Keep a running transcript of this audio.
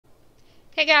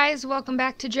Hey guys, welcome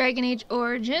back to Dragon Age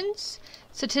Origins.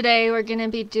 So today we're going to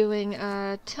be doing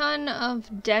a ton of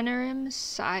Denerim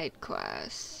side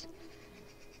quests.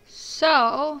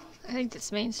 So, I think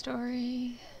this main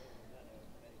story,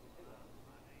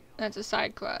 that's a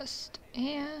side quest.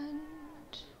 And,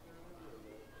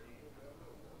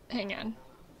 hang on.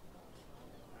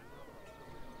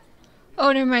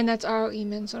 Oh, never mind, that's RO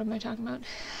Emins. What am I talking about?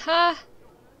 Ha!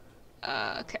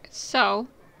 Okay, so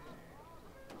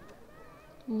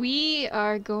we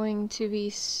are going to be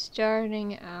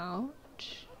starting out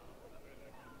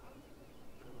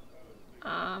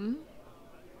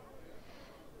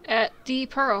at the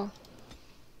Pearl.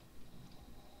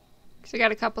 So I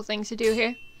got a couple things to do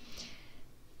here.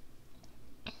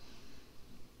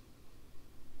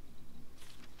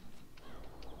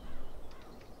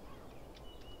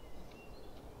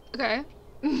 Okay.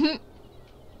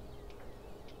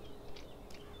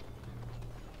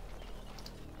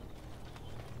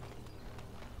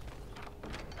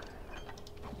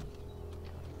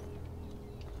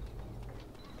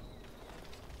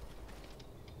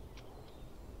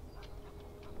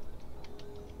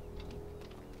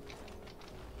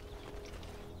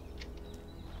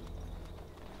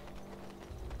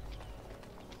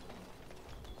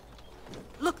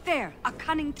 Look there, a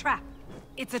cunning trap.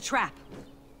 It's a trap.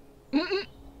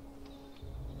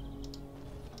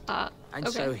 And okay.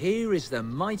 so here is the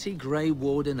mighty Grey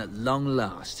Warden at long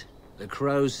last. The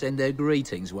crows send their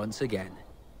greetings once again.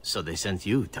 So they sent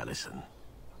you, Taliesin.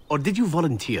 Or did you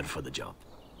volunteer for the job?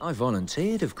 I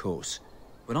volunteered, of course.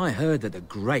 When I heard that the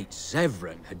great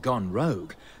Zevran had gone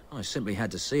rogue, I simply had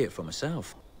to see it for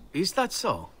myself. Is that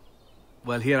so?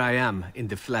 Well, here I am, in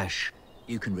the flesh.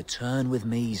 You can return with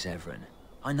me, Zevran.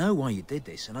 I know why you did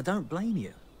this, and I don't blame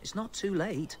you. It's not too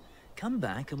late. Come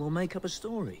back and we'll make up a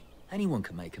story. Anyone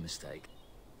can make a mistake.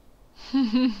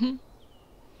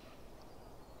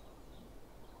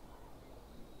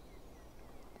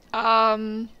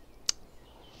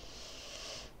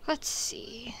 Let's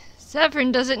see.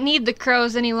 Zevran doesn't need the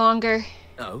crows any longer.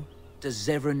 Oh? Does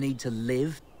Zevran need to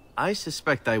live? I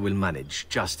suspect I will manage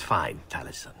just fine,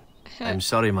 Taliesin. I'm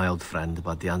sorry, my old friend,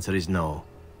 but the answer is no.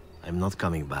 I'm not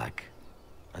coming back.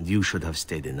 And you should have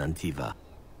stayed in Antiva.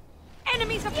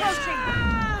 Enemies approaching!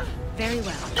 Very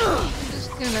well. I'm just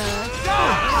gonna...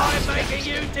 I'm making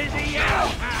you dizzy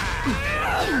yet!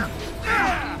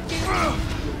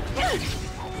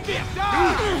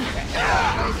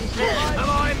 Am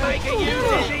I making you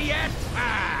dizzy yet?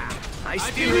 I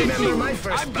still remember my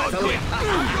first battle.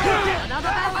 Another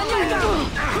battle.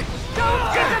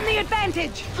 Don't give them the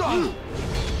advantage!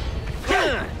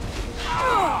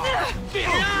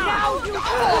 Now you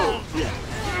fall!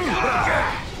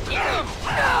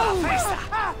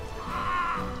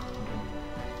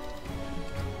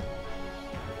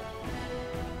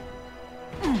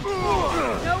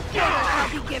 No quarter shall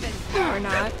be given. Or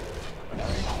not.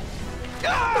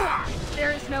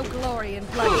 There is no glory in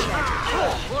bloodshed.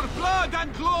 For blood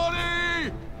and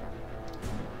glory!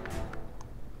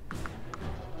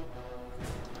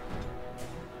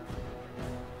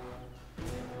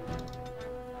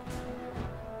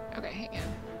 Okay, hang on.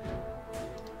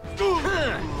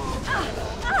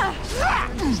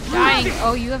 Just dying.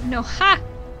 Oh, you have no... Ha!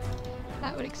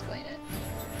 That would explain it.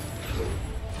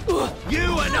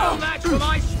 You are no match for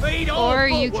my speed Or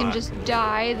you can just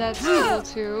die. That's cool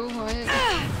too. What?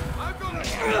 I'm gonna...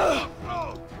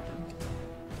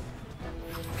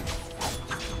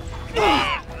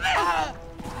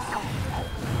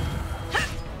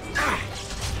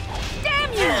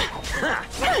 Damn you!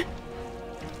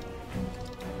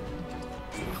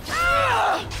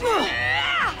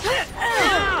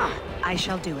 I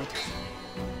shall do it.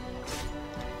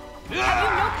 Have you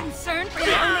no concern for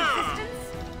your own existence?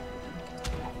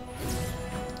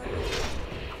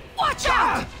 Watch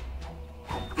out!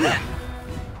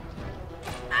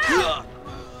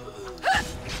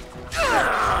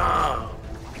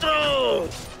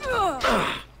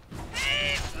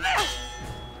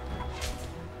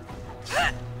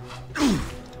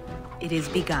 It is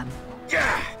begun.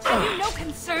 Have you no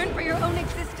concern for your own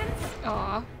existence?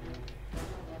 Aw.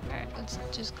 Alright, let's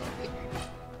just go over here.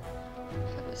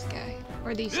 For this guy.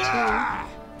 Or these two. Do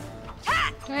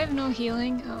I have no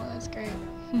healing? Oh, that's great.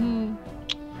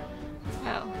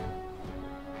 Well.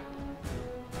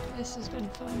 This has been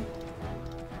fun.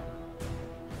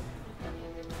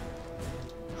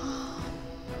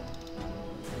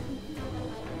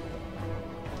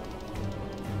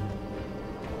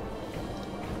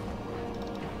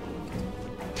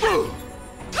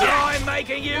 I'm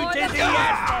making you dizzy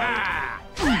yet!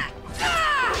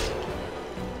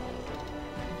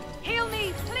 Heal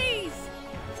me, please!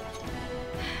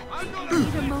 I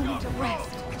need a moment of rest.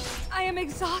 I am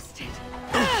exhausted.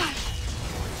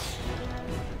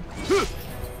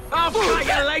 I'll cut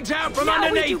your legs out from Now we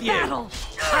underneath do you! battle.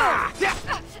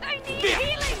 I need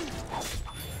healing.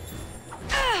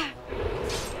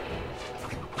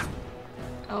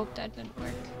 Oh, that didn't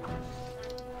work.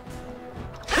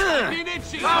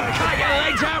 I'll cut your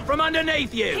legs out from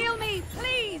underneath you! Heal me,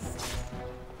 please.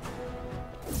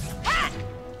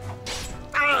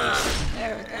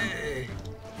 There we go.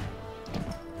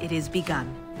 It is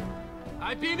begun.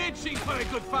 I've been itching for a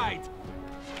good fight!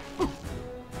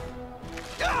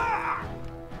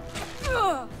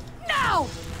 Now!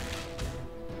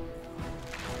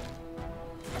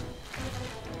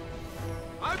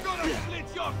 I'm gonna slit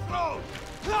your throat!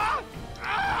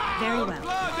 Very well.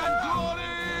 Blood and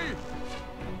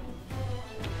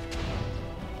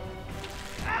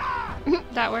glory!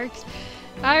 That works.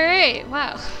 Alright,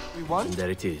 wow. We won? And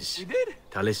there it is. We did?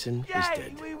 Taliesin is Yay!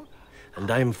 dead. And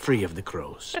I am free of the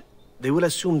crows. They will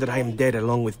assume that I am dead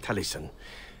along with Taliesin.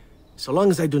 So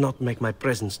long as I do not make my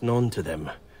presence known to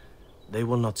them, they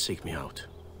will not seek me out.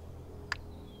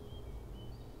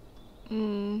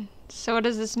 So what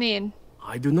does this mean?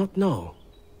 I do not know.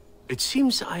 It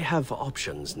seems I have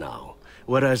options now,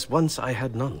 whereas once I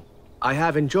had none. I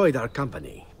have enjoyed our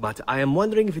company, but I am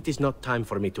wondering if it is not time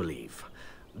for me to leave.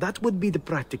 That would be the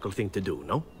practical thing to do,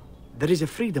 no? There is a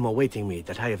freedom awaiting me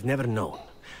that I have never known.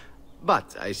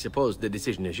 But I suppose the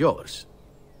decision is yours.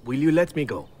 Will you let me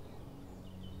go?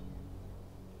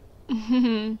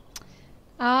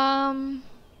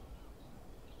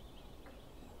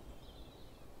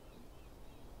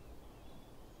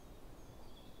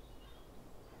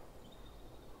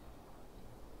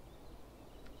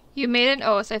 You made an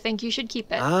oath. I think you should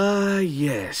keep it. Ah,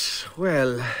 yes.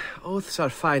 Well, oaths are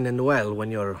fine and well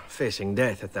when you're facing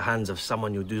death at the hands of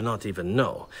someone you do not even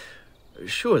know.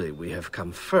 Surely we have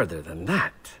come further than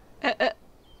that.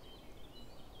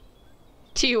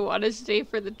 Do you want to stay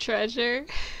for the treasure?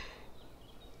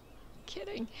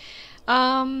 Kidding.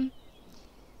 I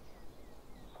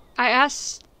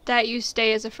asked that you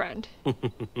stay as a friend.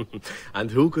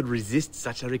 And who could resist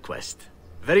such a request?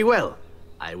 Very well.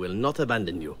 I will not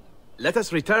abandon you. Let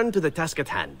us return to the task at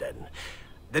hand, then.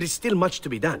 There is still much to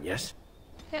be done, yes?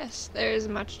 Yes, there is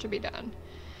much to be done.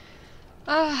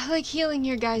 Like healing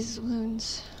your guys'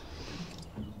 wounds.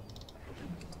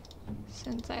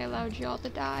 Since I allowed you all to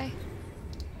die.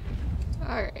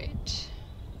 Alright.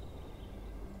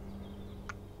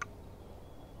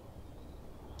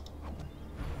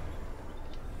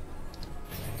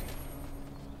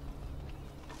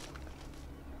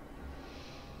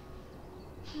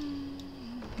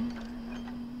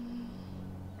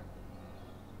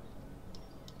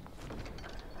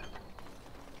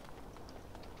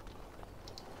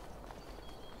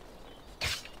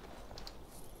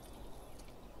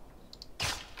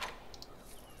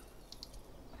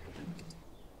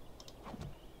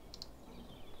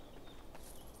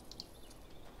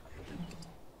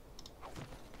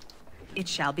 It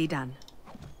shall be done.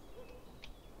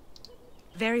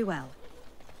 Very well.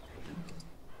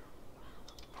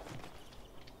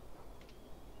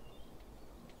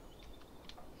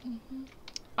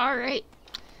 Alright.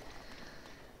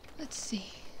 Let's see.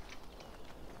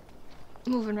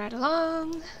 Moving right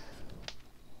along.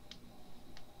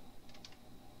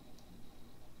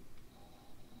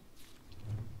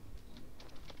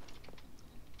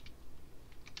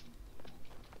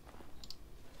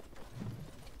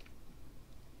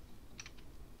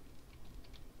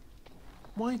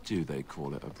 Why do they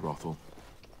call it a brothel?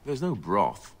 There's no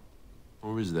broth.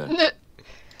 Or is there?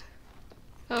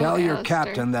 Oh, Tell your Alistair.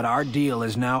 captain that our deal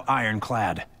is now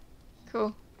ironclad.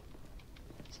 Cool.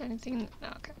 Is there anything? No,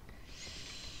 okay.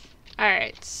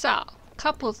 Alright, so,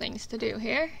 couple things to do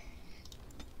here.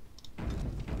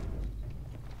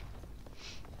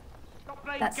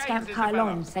 That scamp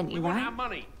Kylon sent you,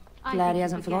 right? Glad he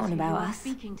hasn't forgotten about us.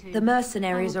 The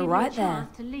mercenaries are right there.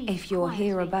 If you're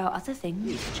here about other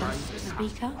things, just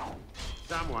speak up.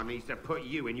 Someone needs to put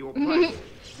you in your place.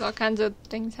 There's all kinds of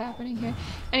things happening here.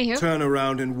 Anywho. Turn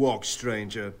around and walk,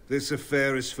 stranger. This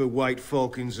affair is for white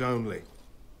falcons only.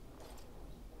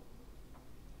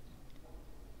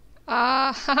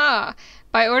 Haha.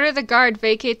 By order the guard,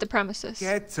 vacate the premises.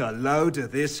 Get a load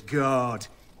of this guard.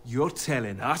 You're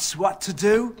telling us what to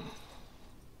do?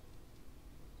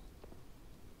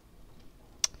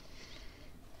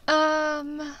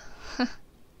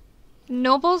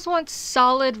 Nobles want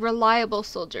solid, reliable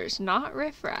soldiers, not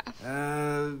riffraff.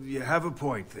 You have a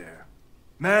point there.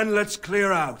 Man, let's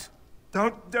clear out.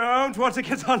 Don't want to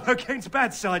get on Locane's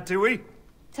bad side, do we?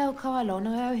 Tell Kylon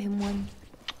I owe him one.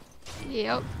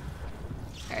 Yep.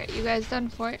 Alright, you guys done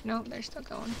for it? Nope, they're still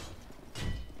going.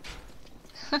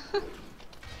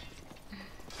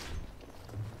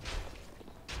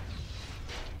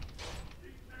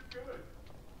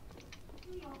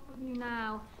 You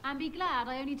now, and be glad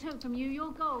I only took from you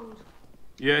your gold.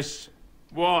 Yes.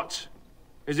 What?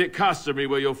 Is it customary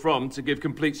where you're from to give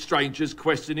complete strangers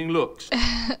questioning looks?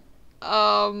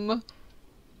 Who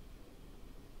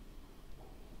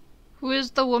is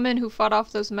the woman who fought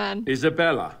off those men?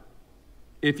 Isabella.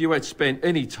 If you had spent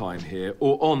any time here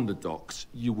or on the docks,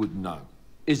 you would know.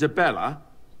 Isabella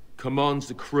commands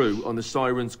the crew on the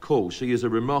Siren's call. She is a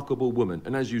remarkable woman,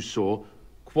 and as you saw,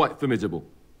 quite formidable.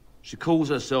 She calls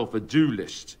herself a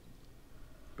duelist.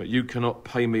 But you cannot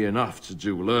pay me enough to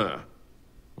duel her.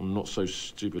 I'm not so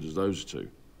stupid as those two.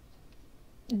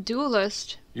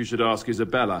 Duelist? You should ask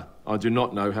Isabella. I do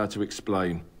not know how to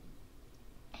explain.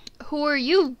 Who are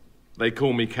you? They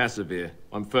call me Casimir.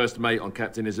 I'm first mate on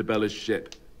Captain Isabella's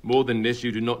ship. More than this,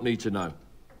 you do not need to know.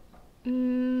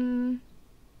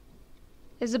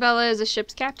 Isabella is a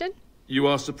ship's captain? You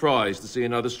are surprised to see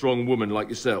another strong woman like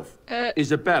yourself.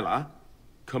 Isabella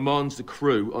commands the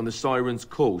crew on the Siren's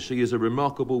call. She is a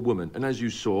remarkable woman, and as you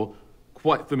saw,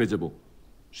 quite formidable.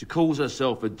 She calls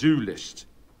herself a duelist.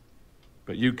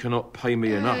 But you cannot pay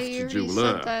me enough to duel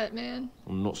her. Said that, man.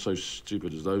 I'm not so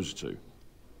stupid as those two.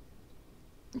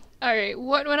 Alright,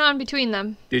 what went on between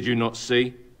them? Did you not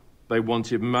see? They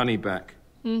wanted money back.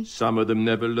 Some of them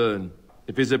never learn.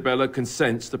 If Isabella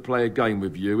consents to play a game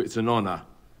with you, it's an honor.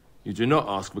 You do not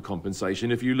ask for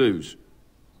compensation if you lose.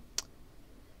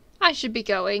 I should be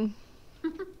going.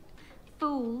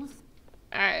 Fools.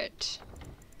 Alright.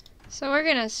 So we're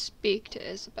gonna speak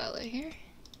to Isabella here.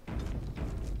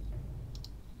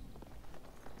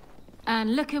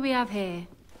 And look who we have here.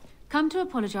 Come to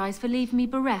apologize for leaving me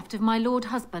bereft of my lord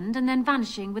husband and then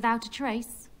vanishing without a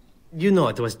trace. You know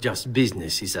it was just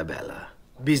business, Isabella.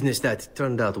 Business that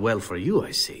turned out well for you,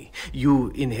 I see.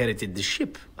 You inherited the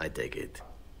ship, I take it.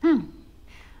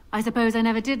 I suppose I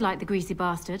never did like the greasy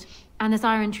bastard. And the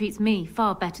Siren treats me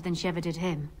far better than she ever did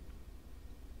him.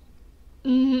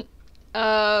 You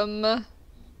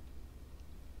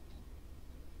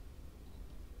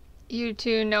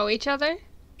two know each other?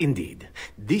 Indeed.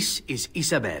 This is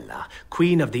Isabella,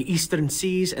 Queen of the Eastern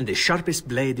Seas and the sharpest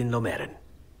blade in Lomerin.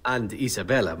 And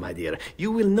Isabella, my dear,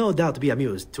 you will no doubt be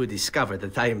amused to discover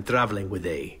that I am traveling with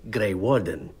a Grey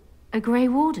Warden. A Grey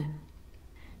Warden?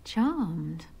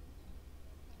 Charmed.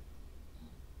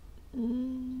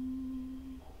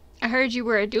 I heard you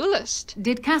were a duelist.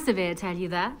 Did Casimir tell you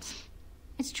that?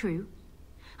 It's true.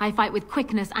 I fight with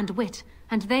quickness and wit,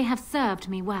 and they have served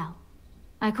me well.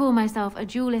 I call myself a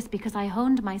duelist because I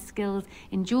honed my skills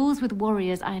in duels with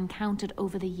warriors I encountered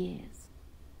over the years.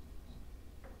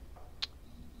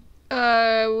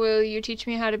 Will you teach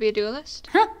me how to be a duelist?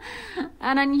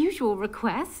 An unusual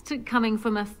request, coming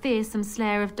from a fearsome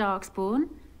slayer of Darkspawn.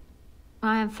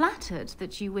 I am flattered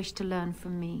that you wish to learn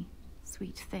from me,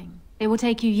 sweet thing. It will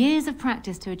take you years of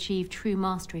practice to achieve true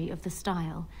mastery of the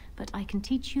style, but I can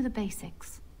teach you the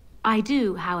basics. I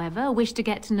do, however, wish to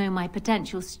get to know my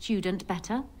potential student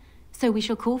better, so we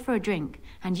shall call for a drink,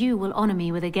 and you will honor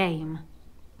me with a game.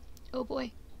 Oh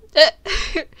boy.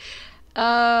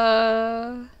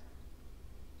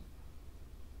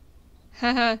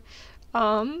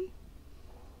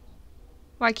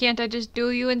 Why can't I just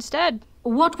duel you instead?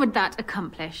 What would that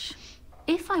accomplish?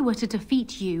 If I were to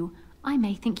defeat you, I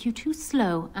may think you too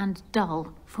slow and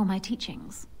dull for my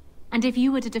teachings. And if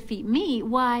you were to defeat me,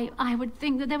 why, I would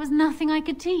think that there was nothing I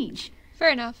could teach. Fair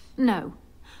enough. No.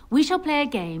 We shall play a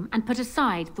game and put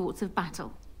aside thoughts of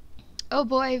battle. Oh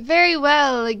boy, very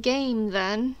well, a game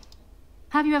then.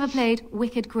 Have you ever played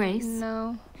Wicked Grace?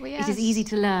 No. Well, It is easy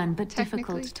to learn, but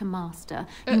difficult to master.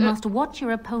 You must watch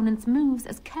your opponent's moves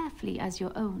as carefully as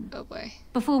your own. Oh boy.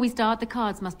 Before we start, the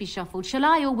cards must be shuffled. Shall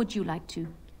I, or would you like to?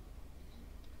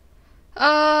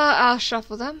 I'll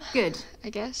shuffle them. Good. I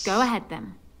guess. Go ahead,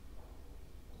 then.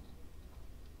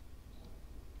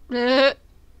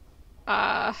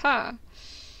 Aha.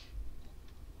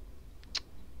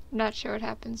 Not sure what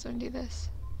happens when I do this.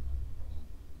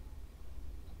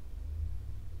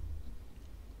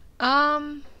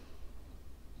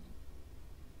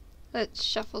 Let's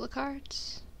shuffle the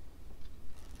cards.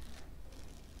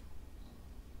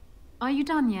 Are you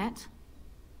done yet?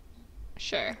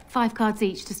 Sure. 5 cards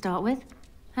each to start with,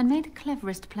 and may the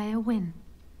cleverest player win.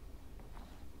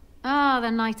 Ah,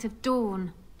 the Knight of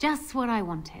Dawn. Just what I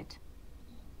wanted.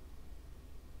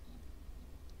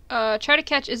 Try to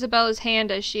catch Isabella's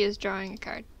hand as she is drawing a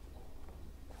card.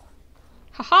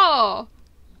 Ha-ha!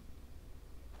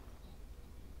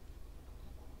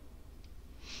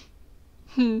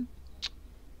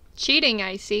 Cheating,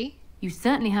 I see. You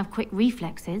certainly have quick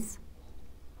reflexes.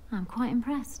 I'm quite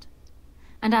impressed.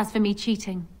 And as for me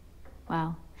cheating,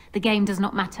 well, the game does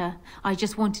not matter. I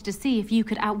just wanted to see if you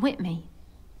could outwit me.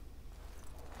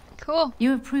 Cool.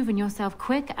 You have proven yourself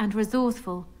quick and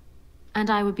resourceful, and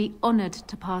I would be honored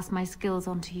to pass my skills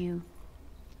on to you.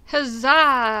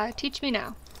 Huzzah! Teach me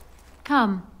now.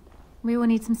 Come, we will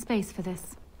need some space for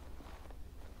this.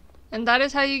 And that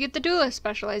is how you get the duelist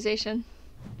specialization.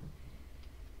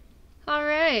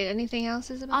 Alright, anything else,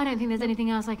 Isabel? I don't think there's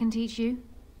anything else I can teach you.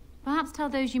 Perhaps tell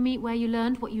those you meet where you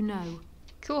learned what you know.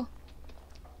 Cool.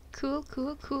 Cool,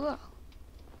 cool, cool.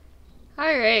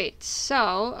 Alright,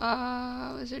 so,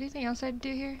 was there anything else I'd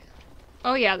do here?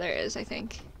 Oh yeah, there is, I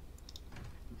think.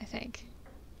 I think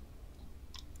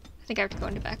I have to go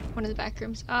into one of the back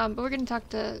rooms. But we're gonna talk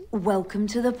to... Welcome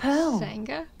to the Pearl.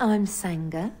 Sanga? I'm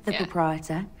Sanga, the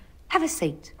proprietor. Have a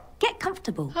seat, get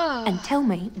comfortable, and tell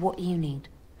me what you need.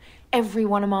 Every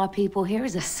one of my people here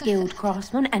is a skilled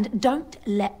craftsman, and don't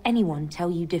let anyone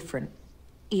tell you different.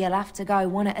 You'll have to go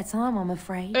one at a time, I'm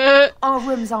afraid. Our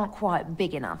rooms aren't quite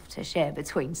big enough to share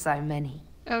between so many.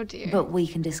 Oh dear. But we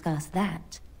can discuss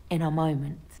that in a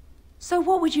moment. So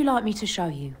what would you like me to show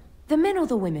you? The men or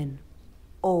the women?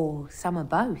 Or some of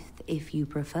both, if you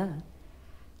prefer.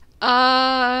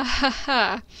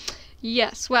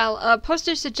 Yes, well, a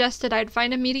poster suggested I'd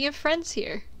find a meeting of friends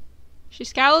here. She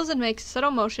scowls and makes a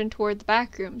subtle motion toward the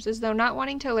back rooms, as though not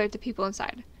wanting to alert the people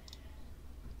inside.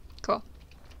 Cool.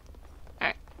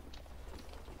 Alright.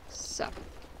 So.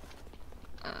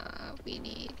 We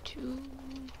need to...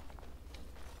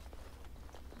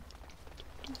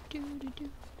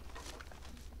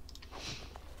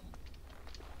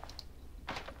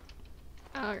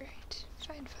 Alright.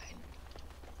 Fine, fine.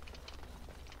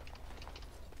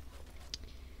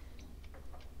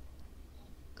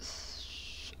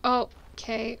 Oh,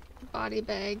 okay. Body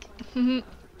bag.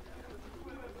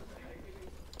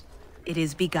 It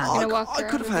is begun. I'm gonna walk I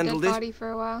around could have with a handled dead it. body for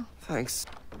a while. Thanks.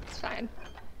 It's fine.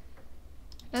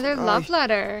 Another love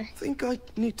letter. I think I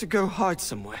need to go hide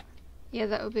somewhere. Yeah,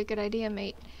 that would be a good idea,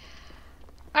 mate.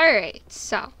 Alright,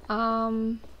 so,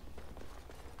 I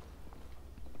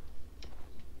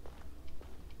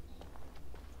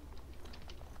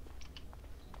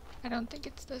don't think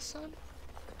it's this one.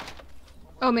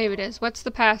 Oh, maybe it is. What's the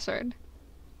password?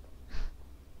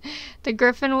 The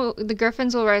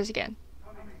griffins will rise again.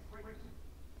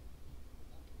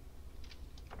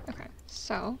 Okay,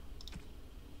 so.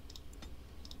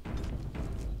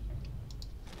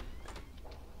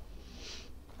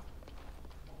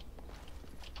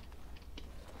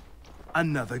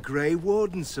 Another Grey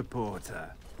Warden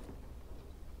supporter.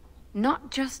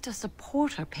 Not just a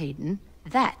supporter, Payton.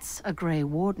 That's a Grey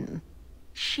Warden.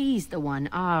 She's the one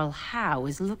Arl Howe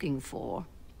is looking for.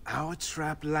 Our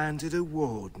trap landed a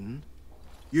Warden?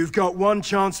 You've got one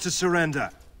chance to surrender.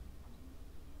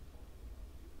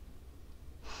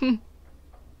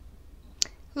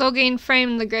 Loghain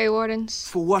framed the Grey Wardens.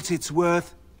 For what it's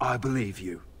worth, I believe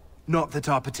you. Not that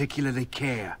I particularly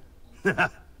care.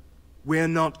 We're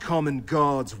not common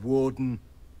guards, Warden.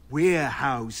 We're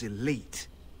Howe's elite.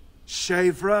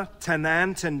 Shavra,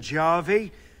 Tennant, and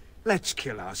Jarvie, let's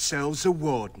kill ourselves a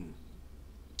Warden.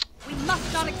 We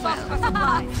must not exhaust our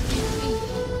supplies.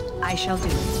 I shall do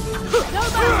it.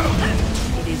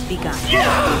 It is begun.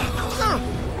 Run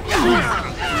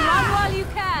while you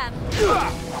can.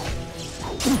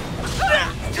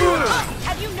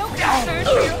 Have you no concern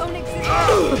for your own existence?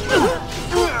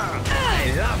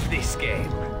 I love this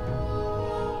game.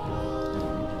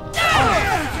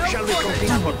 Shall we compete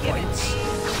for points?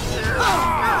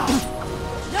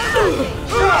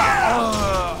 Very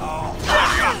well.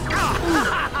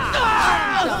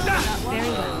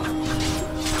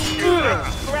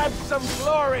 Grab some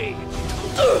glory!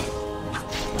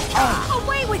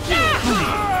 Away with you!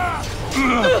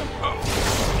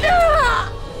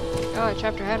 Oh, I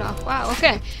chopped her head off. Wow,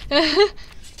 okay.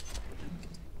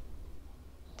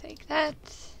 Take that.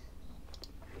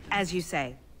 As you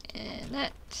say. And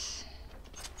that.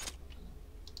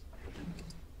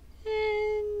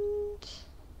 And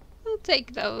we'll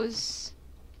take those.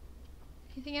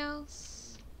 Anything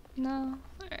else? No?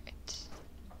 Alright.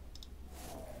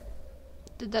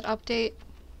 Did that update?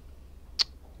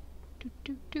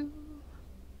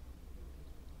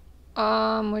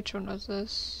 Which one was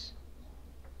this?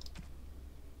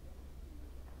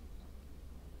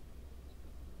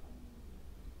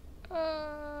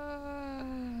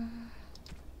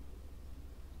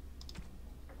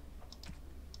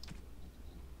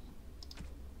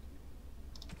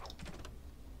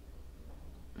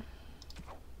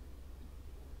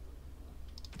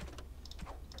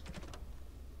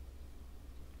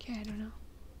 Okay.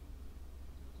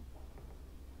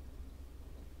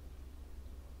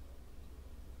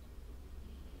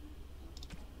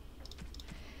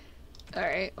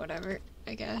 Alright, whatever,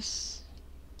 I guess.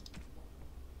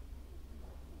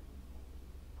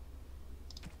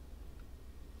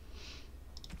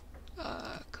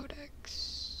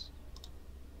 Codex.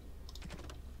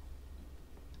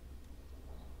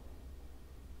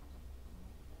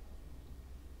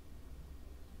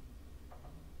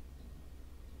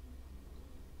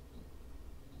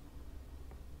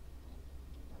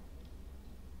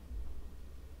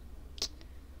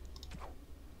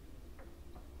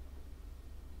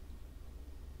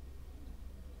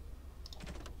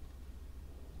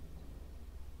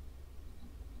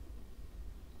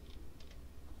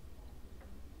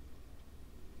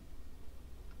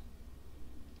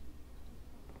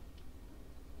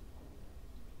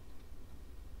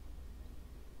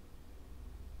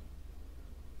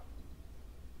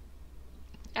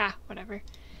 Ah, whatever.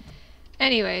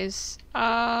 Anyways,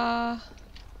 well,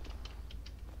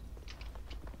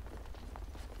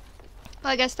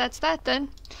 I guess that's that then.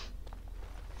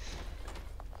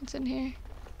 What's in here?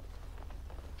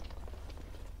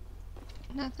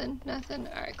 Nothing, nothing.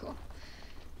 Alright, cool.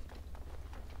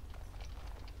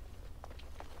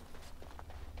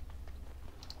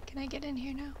 Can I get in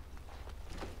here now?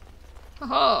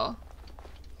 Oh,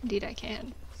 indeed I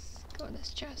can. Let's go in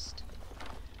this chest.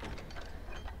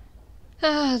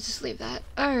 I'll just leave that.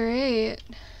 Alright.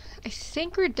 I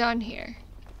think we're done here.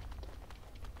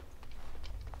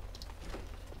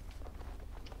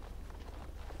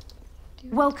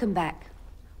 Welcome back.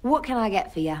 What can I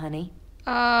get for you, honey?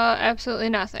 Absolutely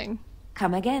nothing.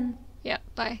 Come again. Yeah,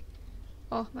 bye.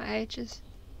 Oh, my H's.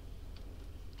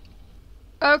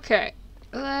 Okay,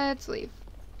 let's leave.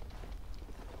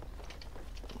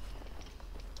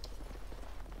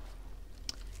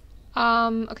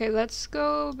 Okay, let's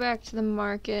go back to the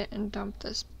market and dump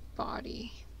this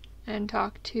body. And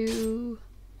talk to...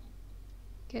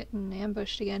 Getting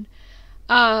ambushed again.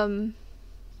 I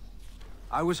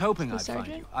was hoping I'd Sergeant?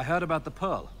 find you. I heard about the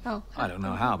Pearl. Oh. I don't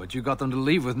know how, but you got them to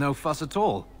leave with no fuss at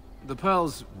all. The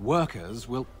Pearl's workers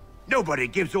will... Nobody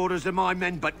gives orders to my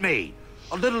men but me.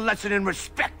 A little lesson in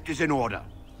respect is in order.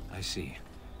 I see.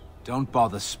 Don't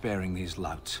bother sparing these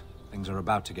louts. Things are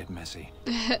about to get messy.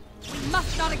 We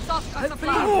must not exhaust our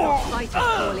supply. Fight as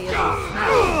poorly as you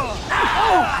smell.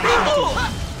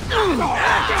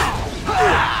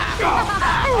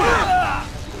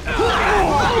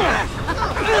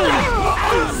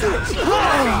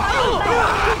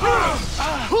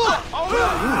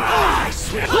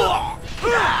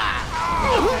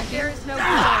 There is no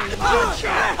glory in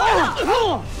bloodshed.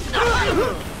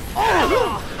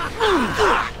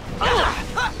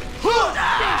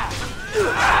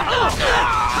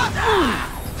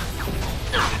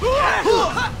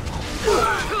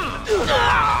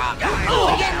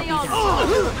 Begin the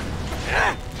onslaught.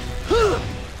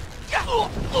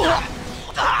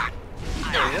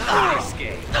 I love this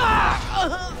game.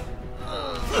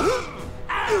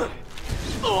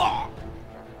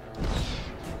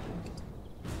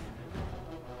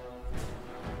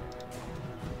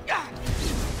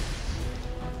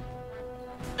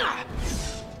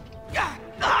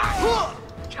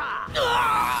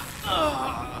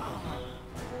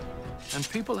 And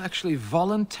people actually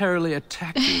voluntarily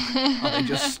attack you. Are they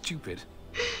just stupid?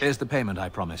 Here's the payment I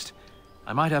promised.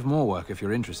 I might have more work if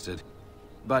you're interested.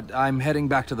 But I'm heading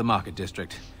back to the market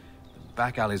district. The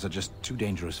back alleys are just too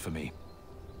dangerous for me.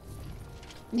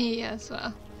 Yes,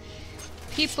 well.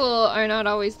 People are not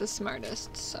always the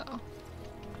smartest, so.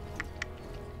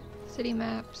 City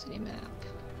map, city map.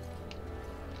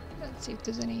 Let's see if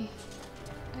there's any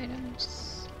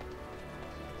items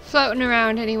floating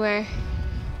around anywhere.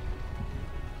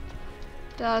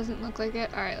 Doesn't look like it.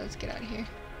 Alright, let's get out of here.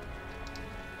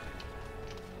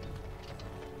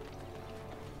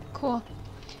 Cool.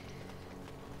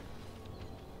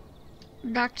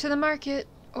 Back to the market.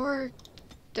 Or,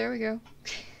 there we go.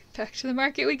 Back to the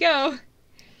market we go.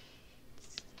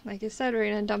 Like I said, we're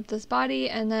gonna dump this body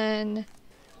and then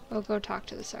we'll go talk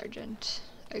to the sergeant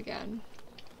again.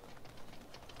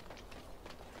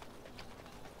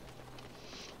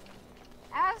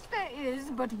 As there is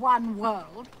but one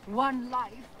world, one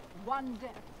life, one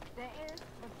death, there is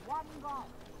but one God.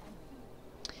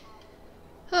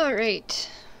 Alright.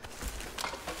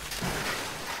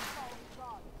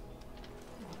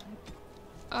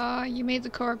 You made the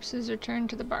corpses return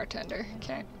to the bartender.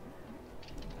 Okay.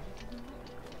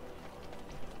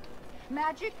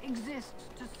 Magic exists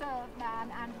to serve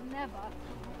man and never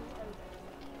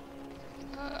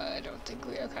I don't think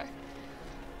we... okay.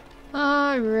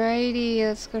 Alrighty,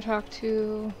 let's go talk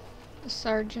to the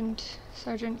Sergeant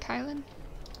Kylan.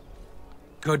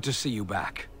 Good to see you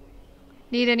back.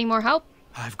 Need any more help?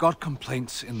 I've got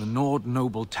complaints in the Nord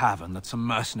Noble Tavern that some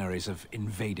mercenaries have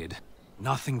invaded.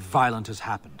 Nothing violent has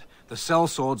happened. The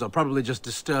sellswords are probably just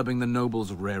disturbing the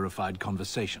nobles' rarefied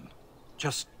conversation.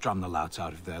 Just drum the louts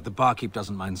out of there. The barkeep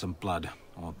doesn't mind some blood.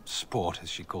 Or sport, as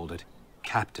she called it.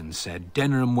 Captain said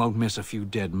Denerim won't miss a few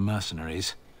dead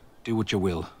mercenaries. Do what you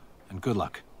will, and good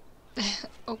luck.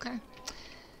 Okay.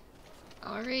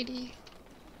 Alrighty.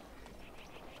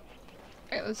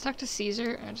 Alright, let's talk to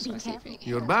Caesar. I just want to see if he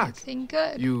You're has back. anything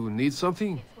good. You need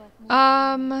something?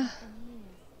 Have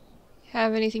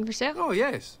anything for sale? Oh,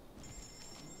 yes.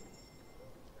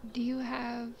 Do you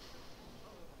have...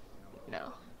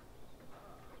 No.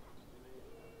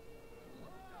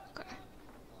 Okay.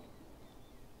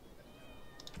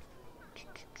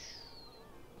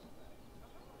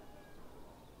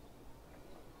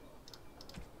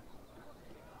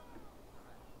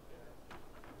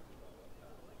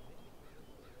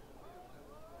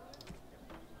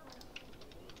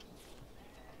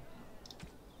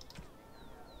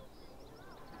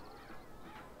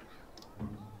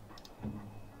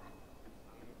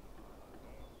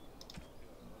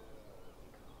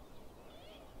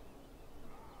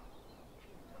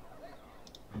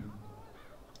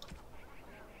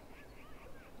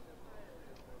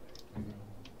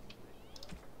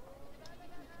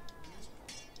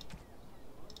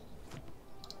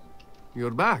 You're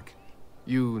back.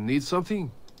 You need something?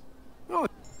 Oh.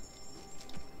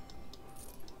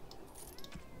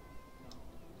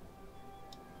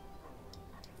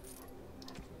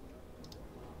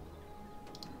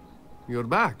 You're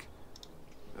back.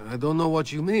 I don't know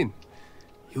what you mean.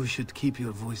 You should keep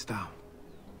your voice down.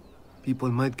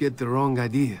 People might get the wrong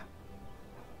idea.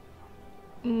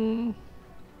 Mm.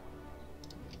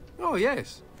 Oh,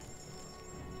 yes.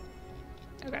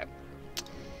 Okay.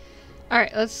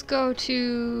 Alright, let's go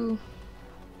to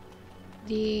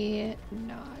the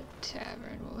Nod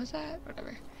Tavern. What was that?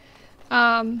 Whatever.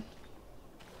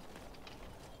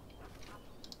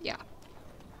 Yeah.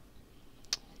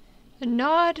 The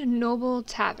Nod Noble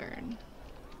Tavern.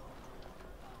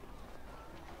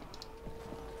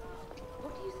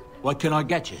 What can I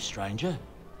get you, stranger?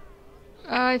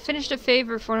 I finished a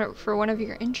favor for one of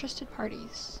your interested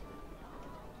parties.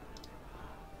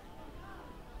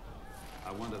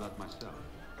 I wonder that myself.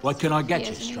 What can I get He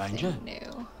you, has stranger? anything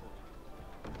new.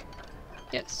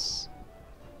 Yes.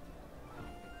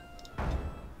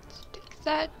 Let's take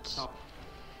that.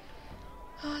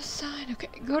 Sign. Okay.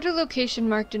 Go to location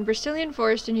marked in Brazilian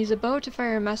Forest and use a bow to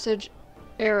fire a message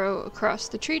arrow across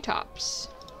the treetops.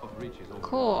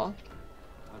 Cool.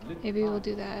 Maybe we'll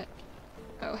do that.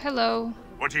 Oh, hello.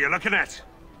 What are you looking at?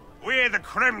 We're the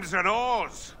Crimson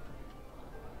Oars.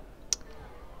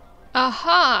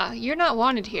 Aha! You're not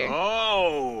wanted here.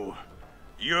 Oh,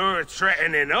 you're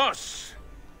threatening us.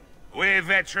 We're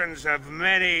veterans of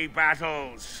many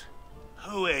battles.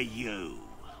 Who are you?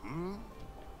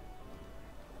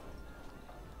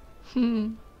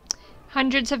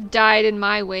 Hundreds have died in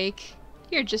my wake.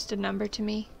 You're just a number to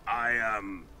me.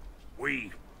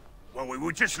 Well, we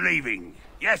were just leaving.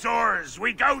 Yes, oars,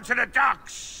 we go to the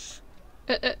docks.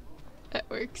 That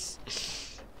works.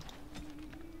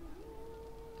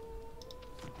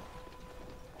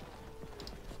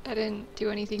 I didn't do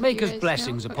anything. Make for you us guys,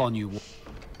 blessings no? upon you,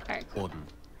 Alright, cool. Warden.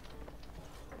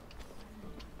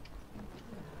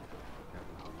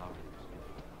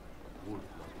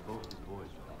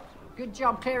 Good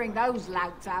job clearing those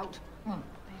louts out.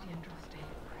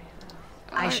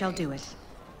 I shall do it.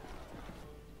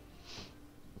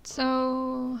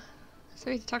 So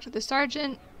we have to talk to the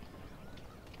sergeant.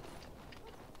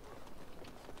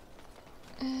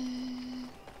 And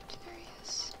there he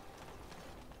is.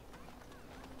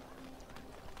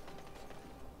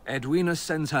 Edwina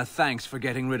sends her thanks for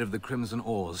getting rid of the Crimson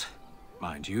Oars.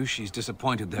 Mind you, she's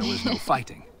disappointed there was no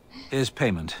fighting. Here's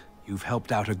payment. You've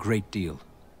helped out a great deal.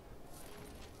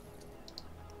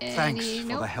 Thanks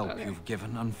for the help you've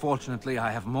given. Unfortunately,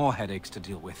 I have more headaches to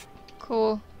deal with.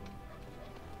 Cool.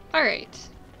 Alright.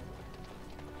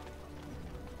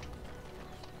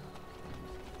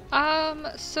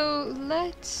 So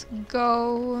let's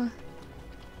go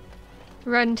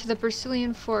run to the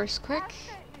Brazilian Forest quick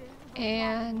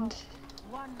and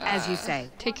As you say.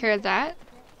 take care of that.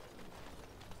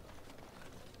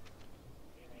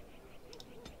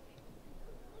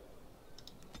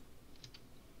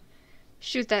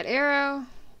 Shoot that arrow.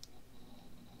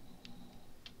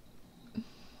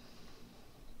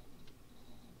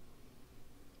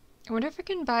 I wonder if I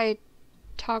can buy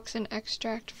toxin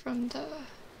extract from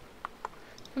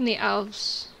the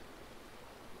elves.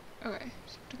 Okay,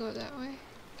 so I have to go that way.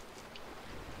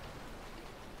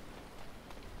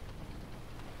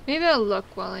 Maybe I'll look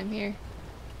while I'm here.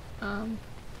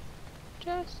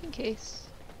 Just in case.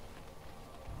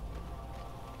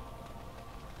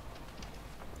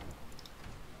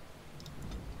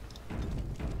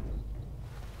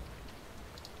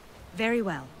 Very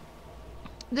well.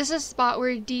 This is a spot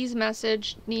where Dee's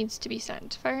message needs to be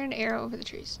sent. Fire an arrow over the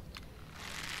trees.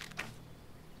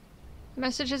 The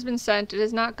message has been sent. It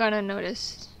is not gone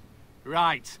unnoticed.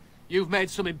 Right. You've made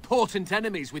some important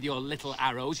enemies with your little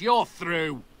arrows. You're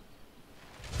through.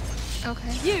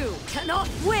 Okay. You cannot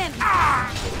win!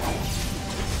 Ah!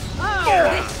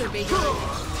 Oh, this will be good.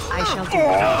 I shall do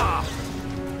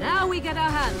it. Now we get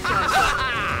our hands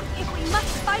dirty. If we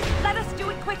must fight, let us do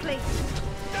it quickly.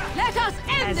 Let us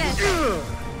end this!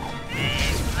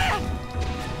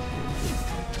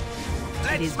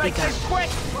 Let's make this quick!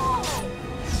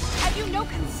 Have you no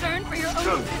concern for your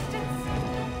own existence?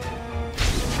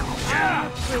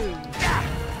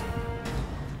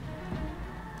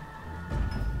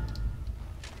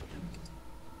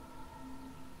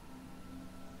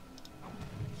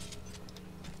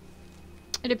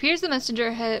 It appears the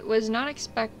messenger was not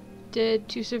expected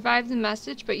to survive the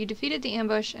message, but you defeated the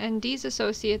ambush, and Dee's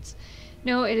associates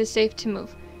know it is safe to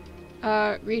move.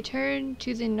 Return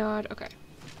to the nod. Okay.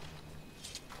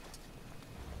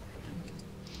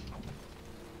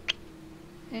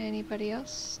 Anybody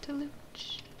else to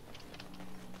loot?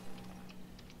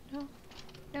 No?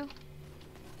 No?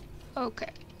 Okay.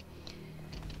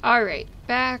 Alright,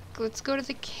 back. Let's go to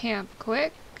the camp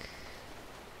quick.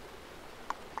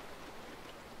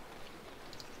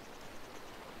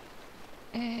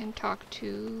 And talk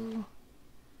to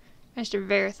Mr.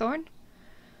 Verithorn.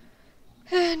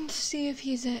 And see if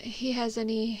he has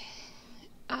any...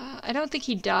 I don't think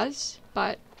he does,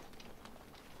 but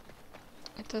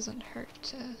it doesn't hurt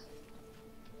to...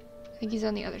 I think he's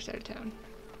on the other side of town.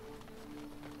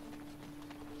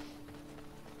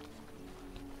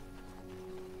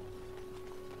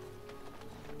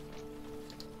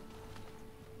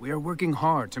 We are working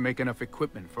hard to make enough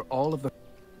equipment for all of the...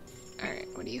 Alright,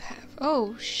 what do you have?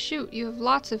 Oh, shoot, you have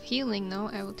lots of healing, though.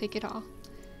 I will take it all.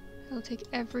 I will take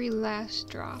every last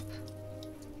drop.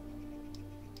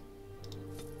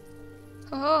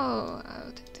 Oh, I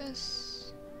will take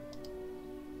this.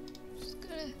 Just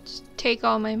gonna take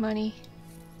all my money.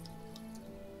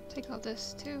 Take all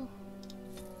this, too.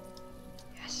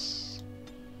 Yes.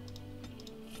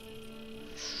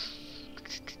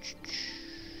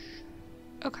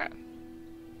 Okay.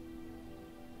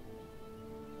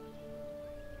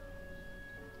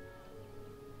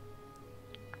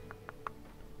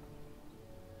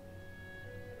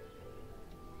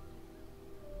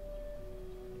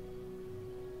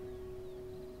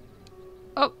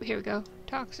 Oh, here we go.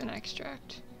 Toxin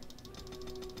extract.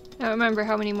 I don't remember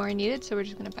how many more I needed, so we're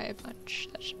just gonna buy a bunch.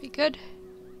 That should be good.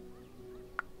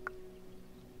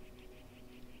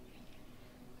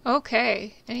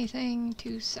 Okay, anything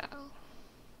to sell?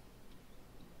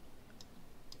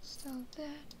 Sell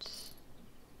that.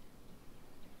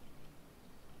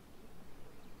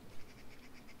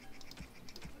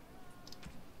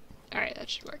 Alright, that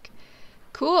should work.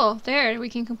 Cool, there, we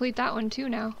can complete that one too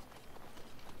now.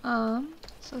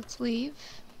 So let's leave.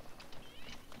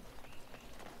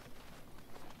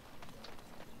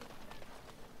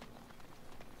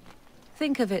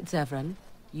 Think of it, Zevran.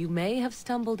 You may have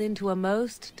stumbled into a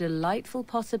most delightful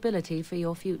possibility for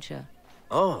your future.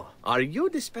 Oh, are you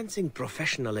dispensing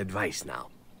professional advice now?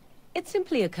 It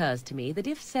simply occurs to me that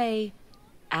if, say,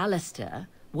 Alistair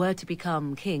were to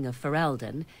become King of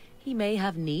Ferelden, he may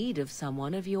have need of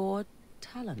someone of your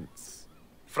talents.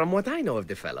 From what I know of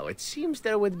the fellow, it seems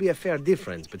there would be a fair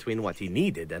difference between what he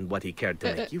needed and what he cared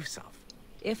to make use of.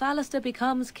 If Alistair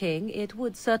becomes king, it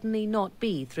would certainly not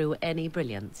be through any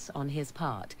brilliance on his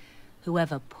part.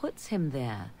 Whoever puts him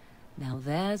there, now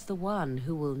there's the one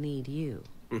who will need you.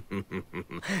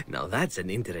 Now that's an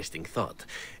interesting thought.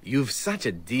 You've such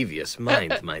a devious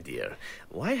mind, my dear.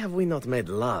 Why have we not made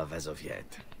love as of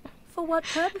yet? For what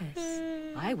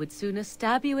purpose? I would sooner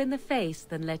stab you in the face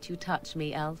than let you touch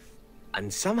me, elf.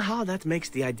 And somehow that makes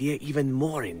the idea even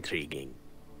more intriguing.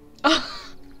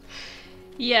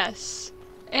 Yes.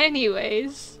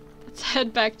 Anyways, let's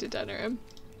head back to Denerim.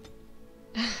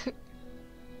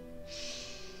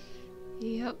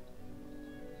 Yep.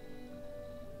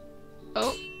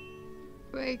 Oh,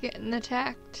 we're getting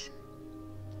attacked.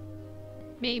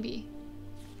 Maybe.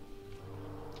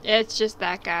 It's just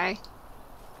that guy.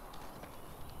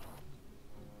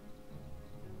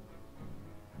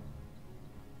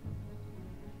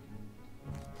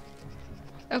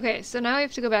 Okay, so now we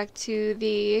have to go back to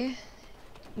the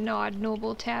Nod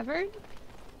Noble Tavern.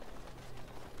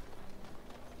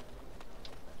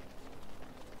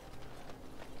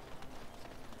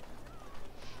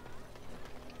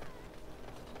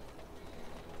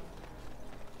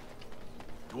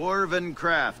 Dwarven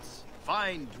crafts.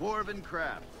 Fine dwarven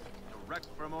crafts. Direct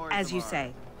from Orzammar. As you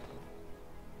say.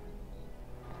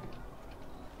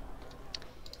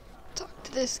 Talk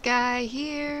to this guy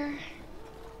here.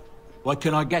 What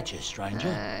can I get you,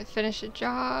 stranger? Finish a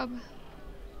job.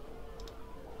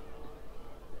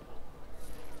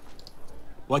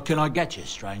 What can I get you,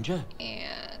 stranger?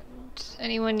 And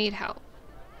anyone need help?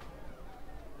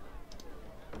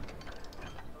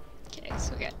 Okay,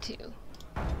 so we got 2.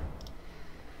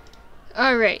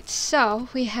 Alright, so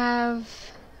we have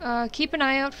keep an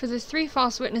eye out for the 3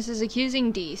 false witnesses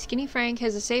accusing D. Skinny Frank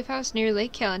has a safe house near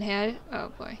Lake Calenhad. Oh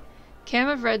boy. Cam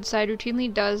of Redside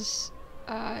routinely does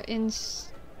in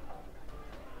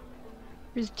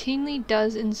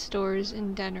stores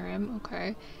in Denerim.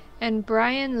 Okay. And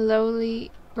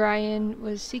Lowly Brian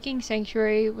was seeking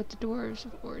sanctuary with the dwarves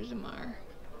of Orzammar.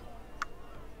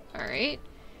 Alright.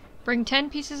 Bring 10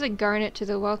 pieces of garnet to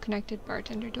the well-connected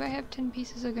bartender. Do I have 10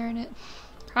 pieces of garnet?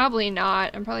 Probably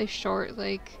not. I'm probably short,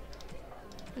 like...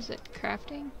 What is it?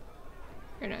 Crafting?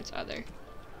 Or no, it's other.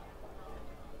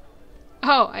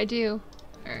 Oh, I do.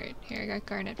 Alright, here, I got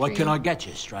garnet for What can you. I get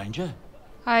you, stranger?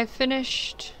 I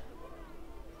finished...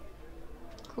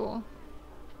 Cool.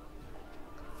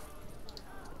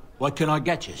 What can I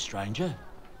get you, stranger?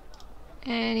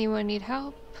 Anyone need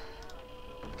help?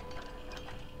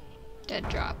 Dead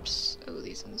drops. Oh,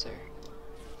 these ones are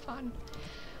fun.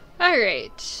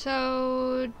 Alright,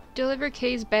 so deliver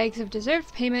Kay's bags of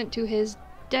deserved payment to his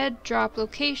dead drop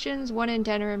locations, 1 in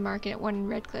Denerim Market, 1 in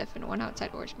Redcliffe, and 1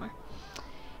 outside Orzammar.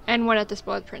 And 1 at the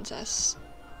Spoiled Princess.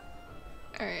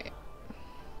 Alright.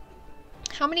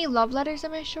 How many love letters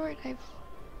am I short? I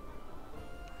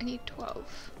need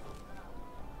 12.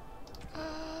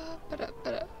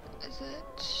 Is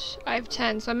it? I have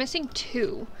 10, so I'm missing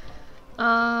 2.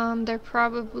 They're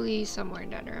probably somewhere in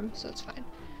Denerim, so it's fine.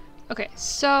 Okay,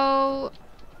 so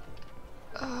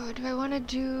do I want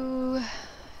to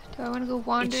go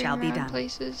wandering around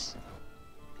places?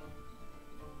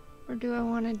 Or do I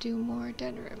want to do more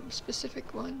Denerim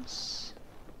specific ones?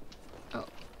 Oh.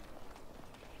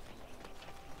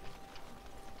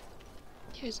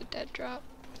 Here's a dead drop.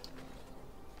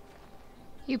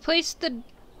 You place the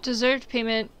deserved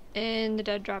payment in the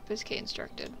dead drop as Kay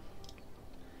instructed.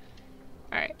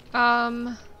 Alright,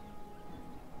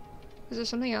 is there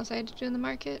something else I had to do in the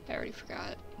market? I already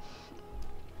forgot.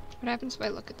 What happens if I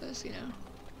look at this, you know?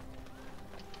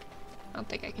 I don't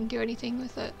think I can do anything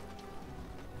with it.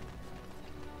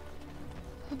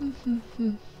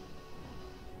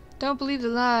 Don't believe the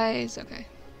lies. Okay.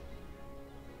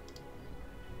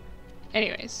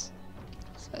 Anyways,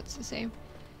 so that's the same.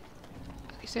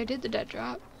 Okay, so I did the dead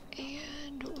drop,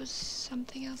 and what was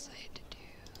something else I had to do?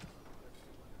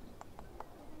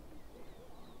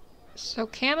 So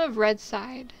Cam of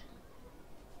Redside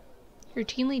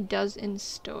routinely does in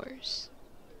stores.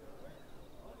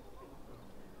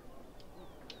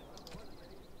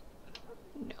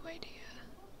 No idea.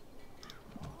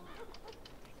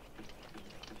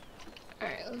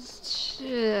 Alright,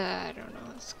 I don't know,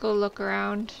 let's go look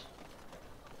around.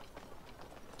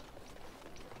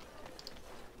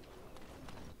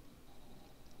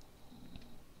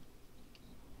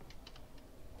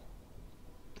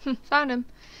 Found him.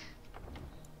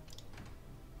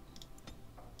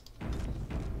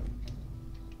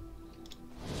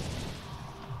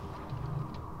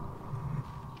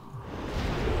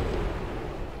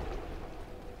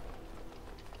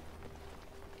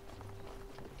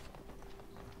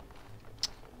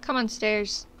 Come on,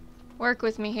 stairs. Work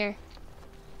with me here.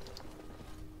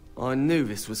 I knew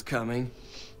this was coming.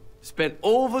 Spent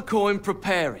all the coin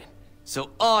preparing,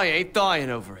 so I ain't dying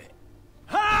over it.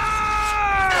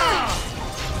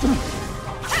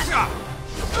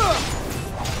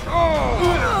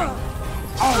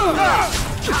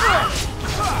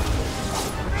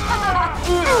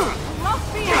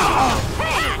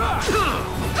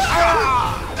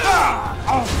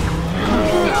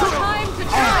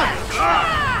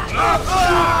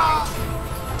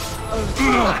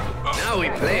 Now we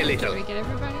play a little. Did we get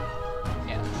everybody?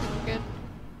 Yeah, we're good.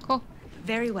 Cool.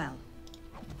 Very well.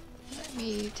 Let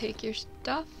me take your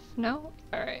stuff. No?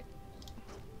 Alright.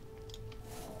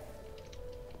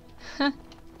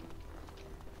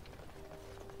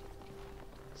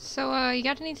 So, you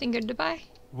got anything good to buy?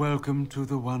 Welcome to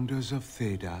the wonders of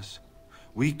Thedas.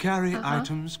 We carry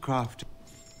items crafted.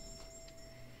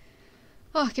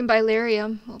 Oh, I can buy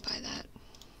lyrium. We'll buy that.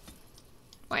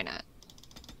 Why not?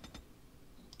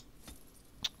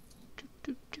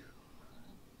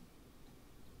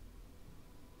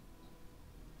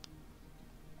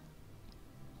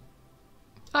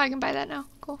 Oh, I can buy that now.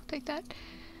 Cool, take that.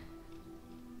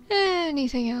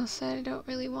 Anything else that I don't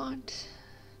really want?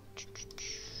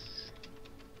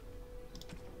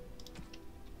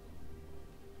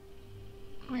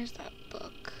 Where's that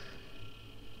book?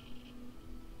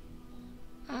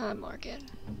 Morgan.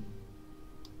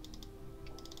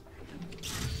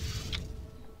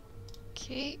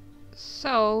 Okay,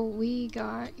 so we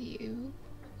got you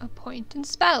a point in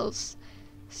spells.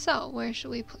 So, where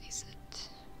should we place it?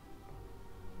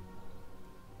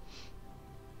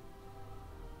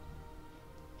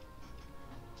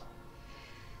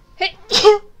 Hey!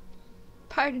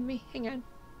 Pardon me, hang on.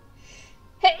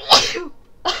 Hey!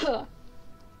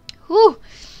 Whew!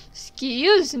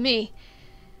 Excuse me.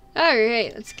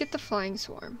 Alright, let's get the flying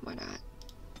swarm. Why not?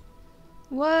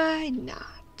 Why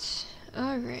not?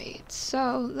 Alright,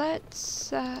 so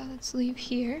let's leave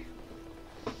here.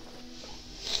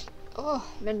 Oh,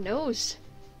 my nose.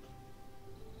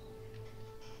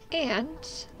 And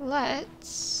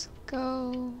let's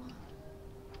go.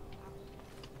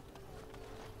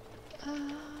 Yeah,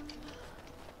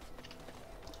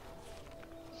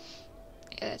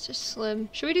 that's just Slim.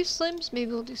 Should we do Slims?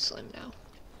 Maybe we'll do Slim now.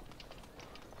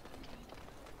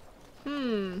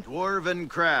 Dwarven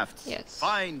crafts. Yes.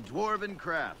 Fine dwarven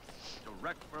crafts.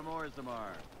 Direct from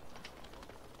Orzammar.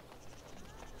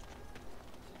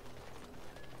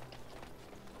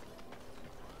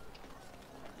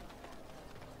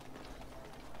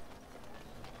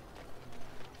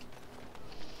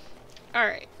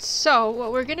 Alright, so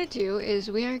what we're gonna do is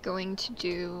we are going to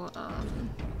do,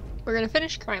 we're gonna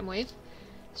finish Crime Wave.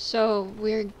 So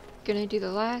we're gonna do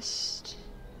the last,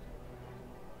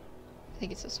 I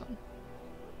think it's this one.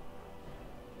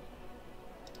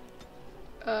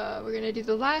 We're gonna do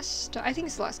the last, I think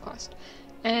it's the last quest,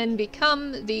 and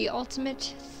become the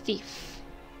ultimate thief.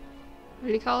 What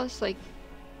do you call us? Like,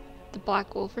 the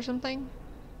Black Wolf or something?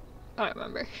 I don't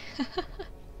remember.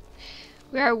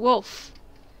 We are Wolf.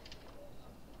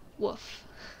 Woof.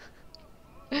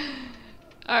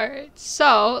 Alright,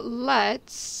 so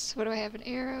let's, what do I have, an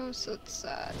arrow? So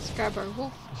let's grab our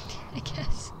wolf, I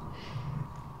guess.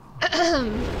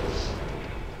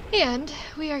 And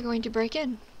we are going to break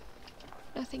in.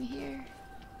 Nothing here.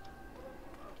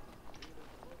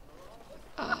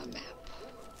 Map.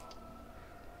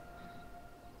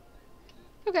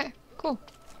 Okay, cool.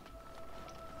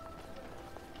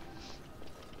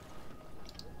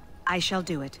 I shall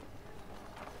do it.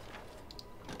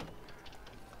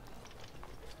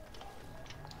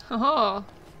 Oh,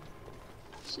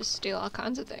 let's just steal all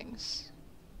kinds of things.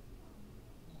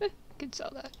 Could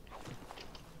sell that.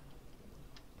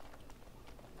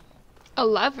 A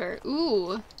lever.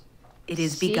 Ooh. It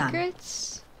is begun.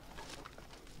 Secrets?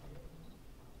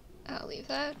 I'll leave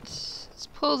that. Let's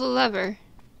pull the lever.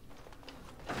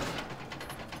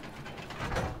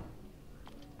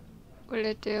 What did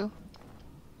it do?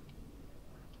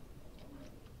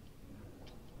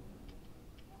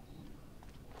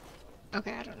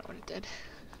 Okay, I don't know what it did.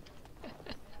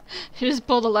 You just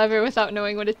pull the lever without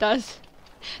knowing what it does.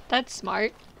 That's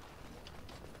smart.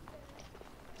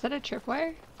 Is that a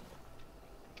tripwire?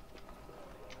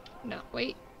 No,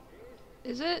 wait.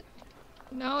 Is it?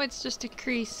 No, it's just a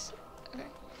crease. Okay.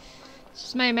 It's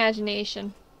just my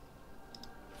imagination.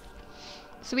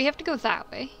 So we have to go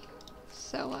that way.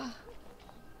 So,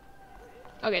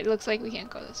 okay, it looks like we can't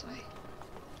go this way.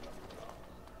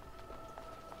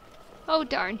 Oh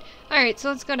darn. Alright, so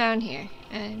let's go down here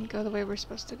and go the way we're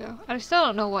supposed to go. I still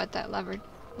don't know what that lever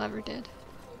did.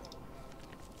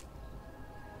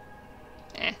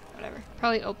 Whatever.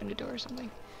 Probably opened a door or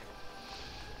something.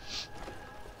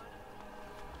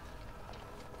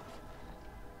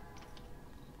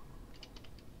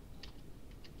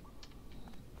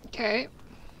 Okay.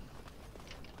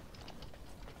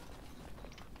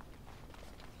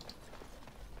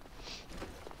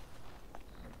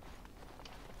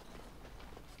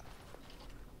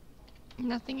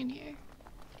 Nothing in here.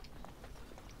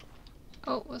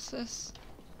 Oh, what's this?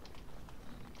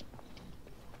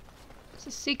 It's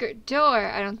a secret door.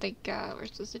 I don't think we're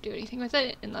supposed to do anything with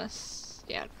it unless,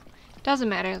 yeah, doesn't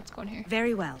matter. Let's go in here.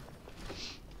 Very well.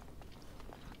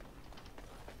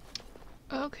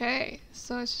 Okay,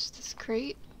 so it's just this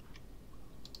crate.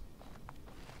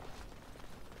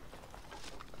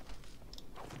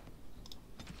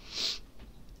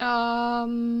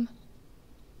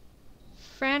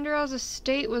 Franderel's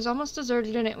estate was almost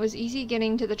deserted and it was easy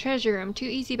getting to the treasure room. Too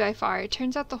easy by far. It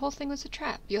turns out the whole thing was a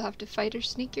trap. You'll have to fight or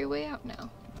sneak your way out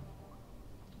now.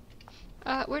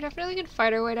 We're definitely gonna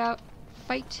fight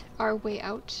our way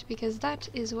out because that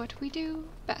is what we do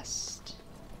best.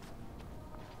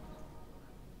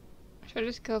 Should I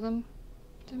just kill them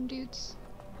dudes?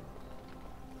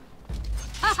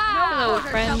 Hello,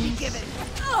 friends.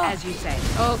 As you say.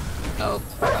 Oh.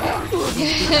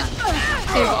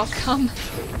 They've all come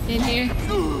in here.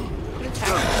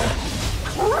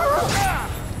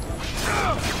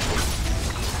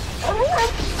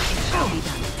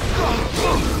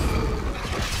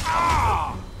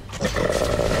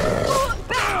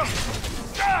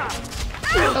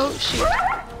 Oh shoot.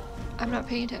 I'm not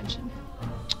paying attention.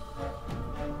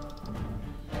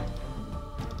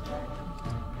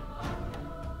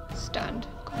 Stunned,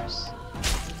 of course.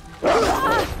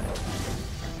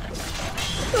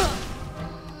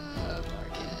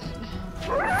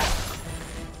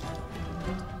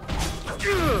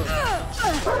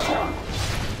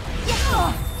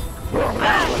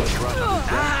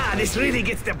 Ah, this really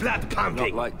gets the blood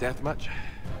pumping. Not like deathmatch.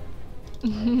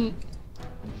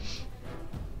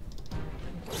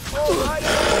 All right,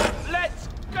 let's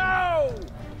go!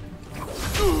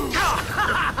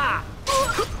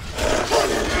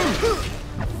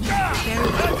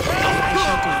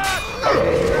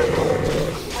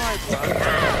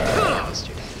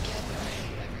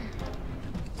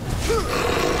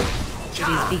 It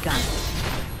is begun.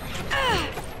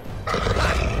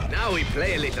 Now we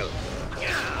play a little.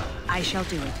 I shall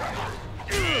do it.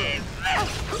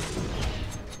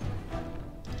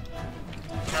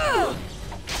 Oh,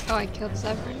 I killed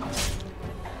Severin.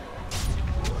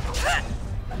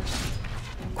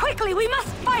 Quickly, we must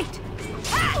fight!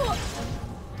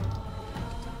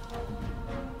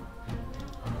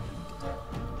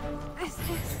 This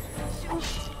is too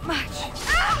much.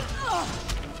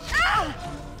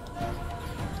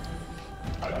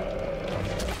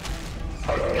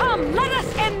 Come, let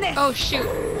us end this! Oh, shoot.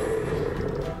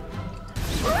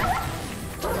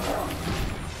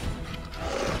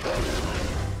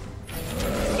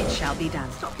 It shall be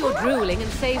done. Stop your drooling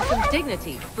and save some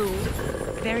dignity, fool.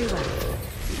 Very well.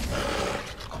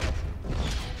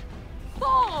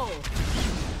 Fall!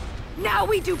 Now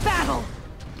we do battle!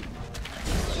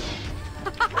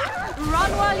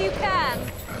 Run while you can.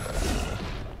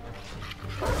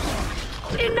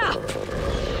 Enough!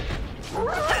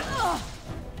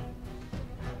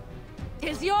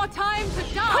 'Tis your time to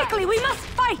die! Quickly, we must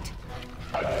fight!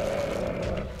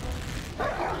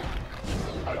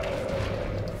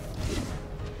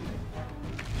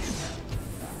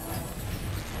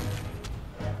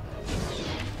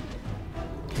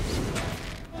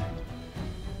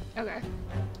 Okay.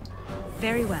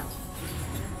 Very well.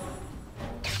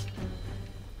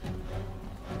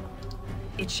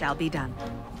 It shall be done.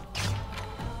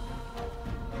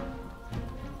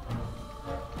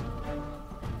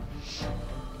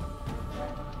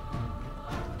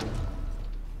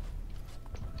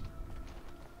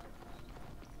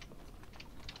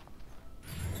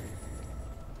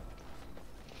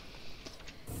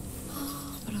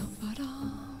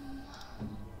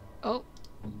 Oh,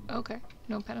 okay.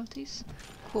 No penalties.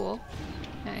 Cool.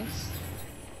 Nice.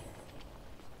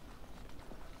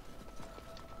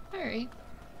 Alright.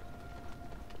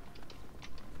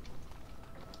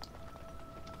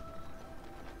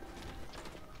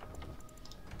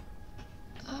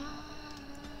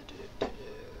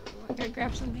 I gotta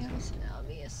grab something else and that'll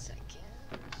be a second.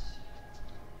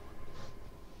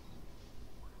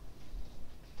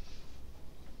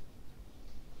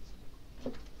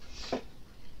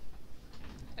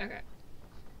 Okay.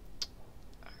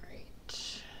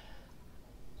 Alright.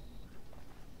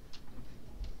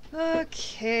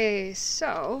 Okay,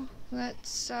 so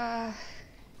let's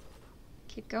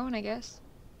keep going, I guess.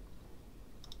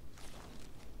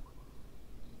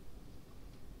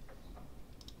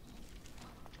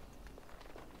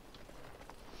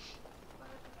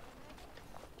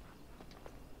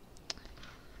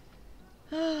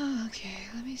 Okay,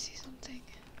 let me see something.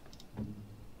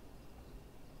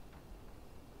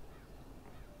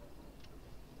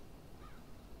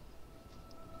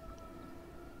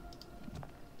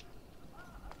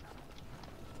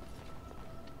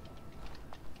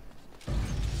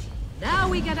 Now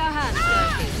we get our hands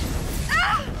dirty.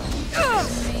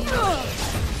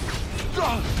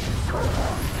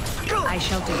 I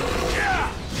shall do it.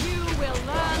 You will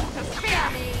learn to fear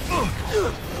me.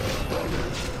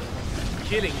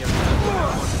 Killing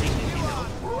yourself.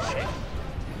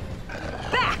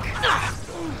 Back!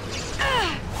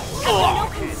 Have you no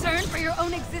concern for your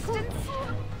own existence?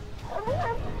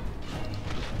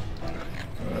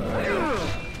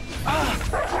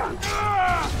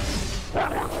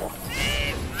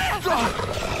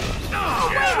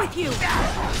 Away with you!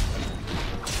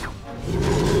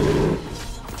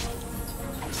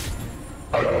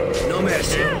 No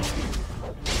mercy.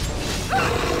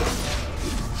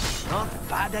 Not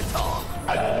bad at all.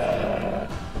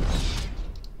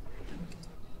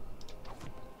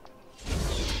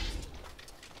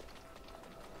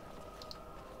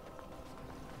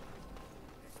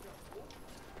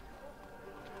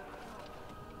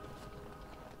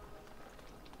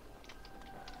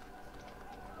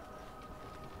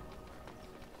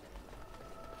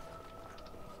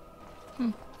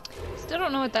 Still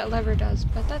don't know what that lever does,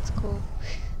 but that's cool.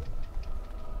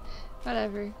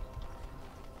 Whatever.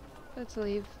 Let's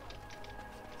leave.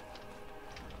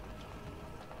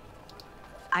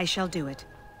 I shall do it.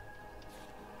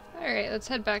 Alright, let's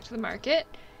head back to the market.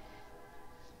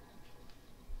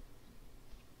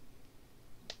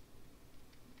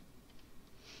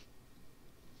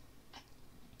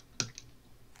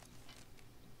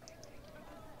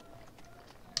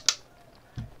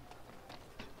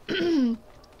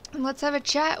 And let's have a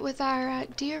chat with our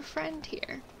dear friend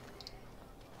here.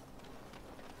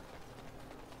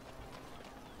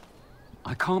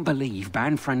 I can't believe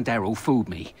Banfran Daryl fooled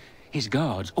me. His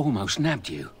guards almost nabbed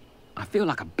you. I feel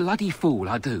like a bloody fool,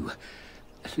 I do.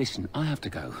 Listen, I have to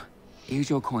go. Here's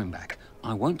your coin back.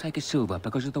 I won't take a silver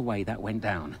because of the way that went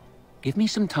down. Give me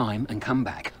some time and come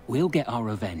back. We'll get our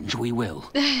revenge, we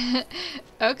will.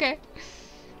 Okay.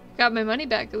 Got my money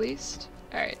back at least.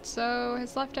 Alright, so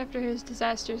has left after his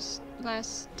disastrous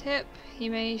last tip. He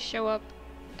may show up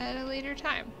at a later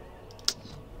time.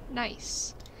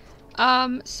 Nice.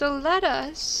 So let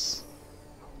us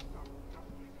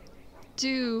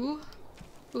do...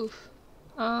 Oof.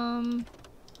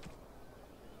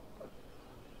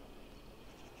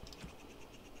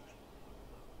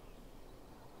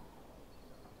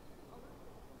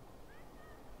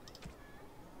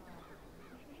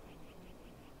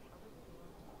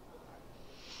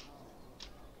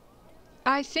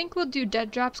 I think we'll do dead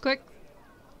drops quick.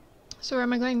 So where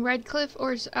am I going? Redcliffe,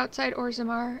 or outside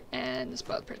Orzammar, and the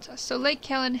Spoiled Princess. So Lake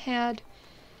Kellen had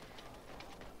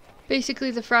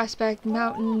basically the Frostback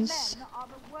Mountains,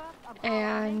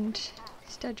 and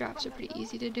these dead drops are pretty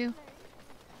easy to do.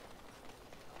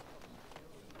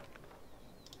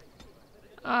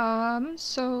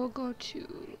 So we'll go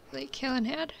to Lake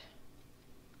Kellenhead.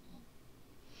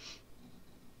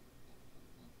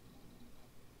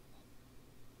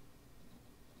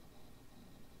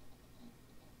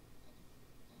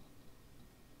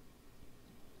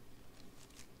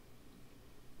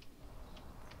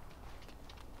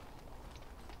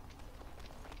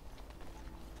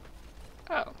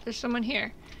 Oh, there's someone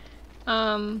here.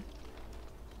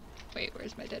 Wait,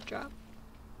 where's my dead drop?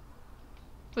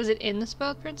 Was it in the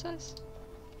Spoiled Princess?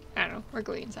 I don't know, we're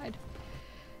going inside.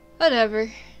 Whatever.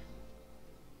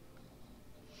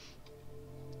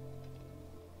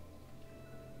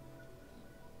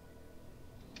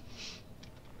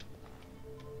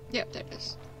 Yep, there it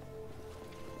is.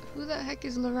 Who the heck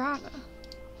is Lorana?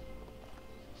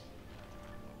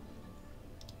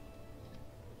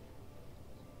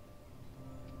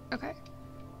 Okay.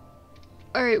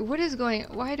 Alright, what is going...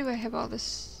 Why do I have all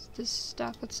this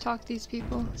stuff? Let's talk to these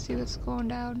people. See what's going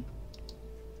down.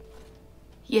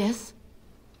 Yes?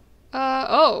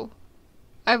 Oh.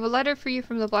 I have a letter for you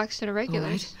from the Blackstone Irregulars. All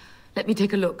right. Let me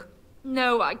take a look.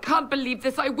 No, I can't believe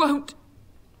this. I won't.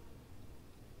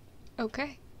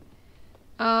 Okay.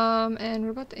 And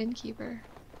what about the innkeeper?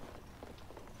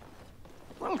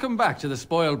 Welcome back to the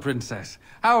Spoiled Princess.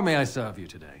 How may I serve you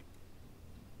today?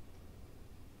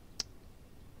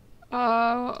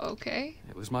 Okay.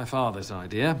 It was my father's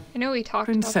idea. I know we talked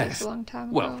about this a long time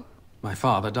ago. Well, my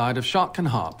father died of shock and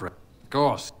heartbreak. Of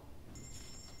course.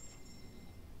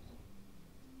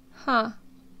 Huh.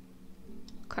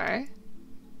 Okay.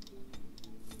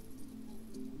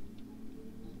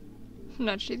 I'm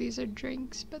not sure these are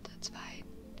drinks, but that's fine.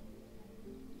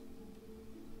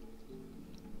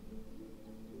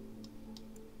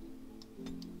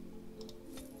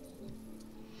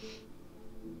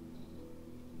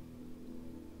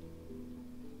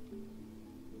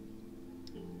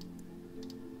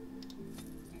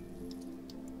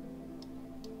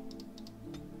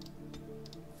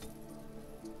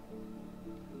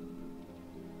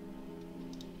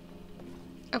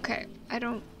 Okay, I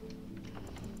don't...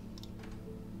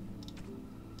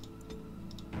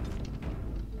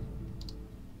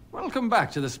 Welcome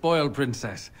back to the Spoiled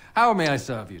Princess. How may I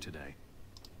serve you today?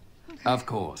 Okay. Of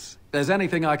course. If there's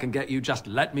anything I can get you, just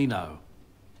let me know.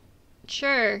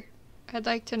 Sure. I'd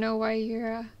like to know why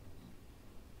you're,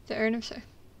 the Urn of...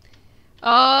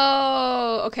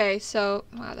 Oh, okay, so...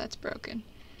 Wow, that's broken.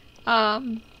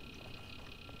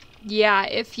 Yeah,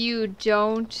 if you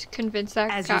don't convince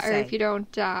that guy, or if you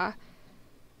don't,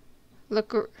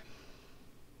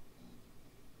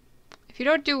 if you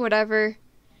don't do whatever,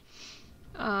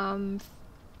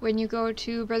 when you go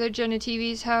to Brother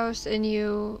Genetivi's house and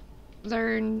you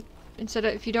learn,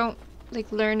 if you don't,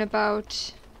 like, learn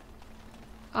about,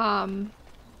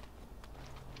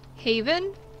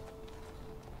 Haven?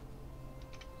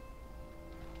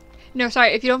 No,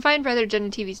 sorry, if you don't find Brother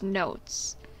Genetivi's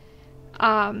notes,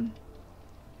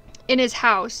 in his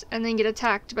house, and then get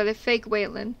attacked by the fake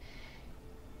Waylon,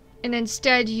 and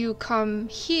instead you come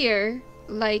here,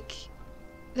 like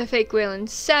the fake Wayland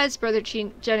says Brother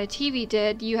Genetivi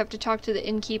did, you have to talk to the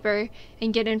innkeeper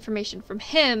and get information from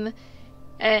him,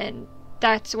 and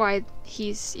that's why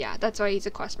he's, that's why he's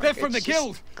a quest marker. They're from the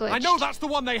guild! Glitched. I know that's the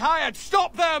one they hired!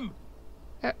 Stop them!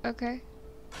 Okay.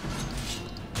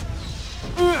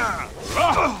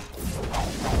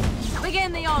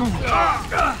 Begin the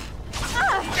onslaught.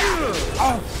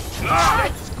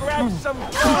 Let's grab some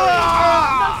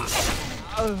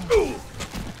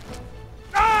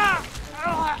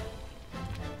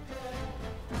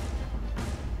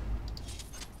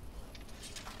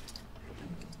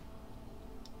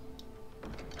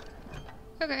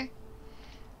Okay.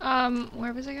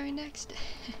 Where was I going next?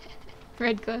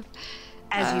 Red Cliff.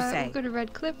 As you say. We'll go to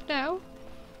Red Cliff now.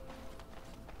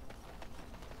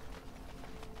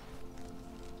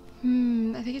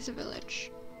 I think it's a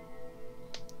village.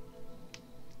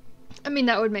 I mean,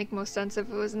 that would make most sense if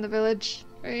it was in the village,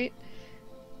 right?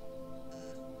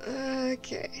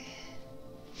 Okay.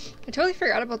 I totally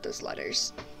forgot about those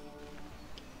letters.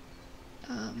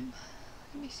 Let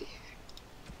me see here.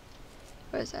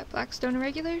 What is that? Blackstone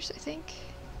Irregulars, I think.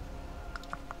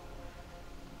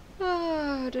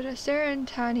 Oh, did I Sarah and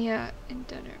Tanya and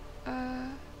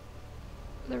Denerim?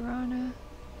 Lorana.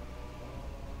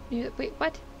 Wait,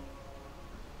 what?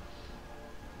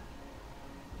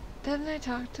 Didn't I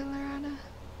talk to Lorana?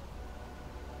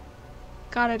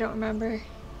 God, I don't remember.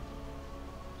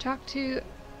 Talk to,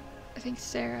 I think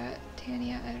Sarah,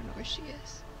 Tanya, I don't know where she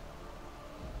is.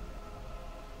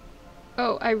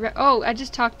 Oh, I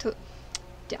just talked to,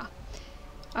 yeah.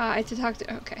 I had to talk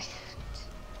to, okay.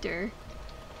 Durr.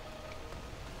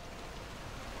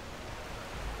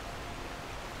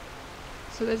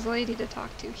 So there's a lady to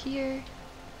talk to here.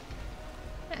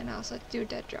 And I also have to do a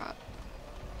dead drop.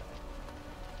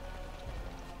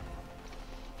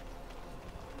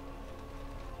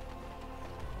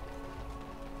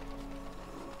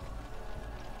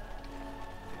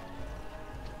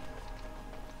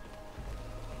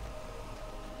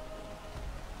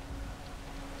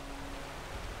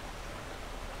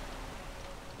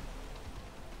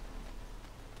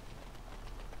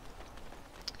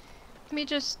 Let me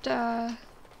just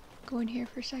go in here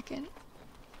for a second.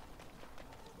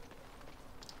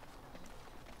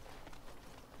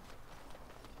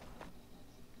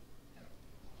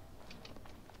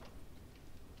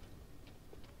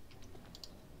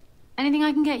 Anything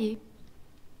I can get you?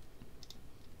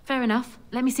 Fair enough.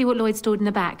 Let me see what Lloyd stored in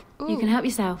the back. Ooh. You can help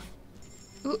yourself.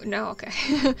 Ooh, no, okay.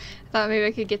 I thought maybe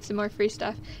I could get some more free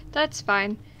stuff. That's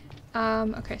fine.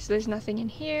 Okay, so there's nothing in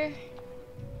here.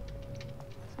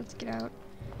 So let's get out.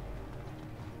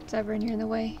 It's ever in here in the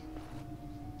way.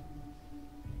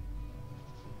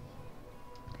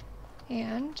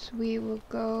 And we will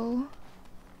go,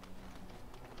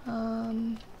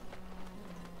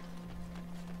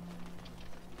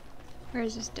 where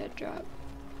is this dead drop?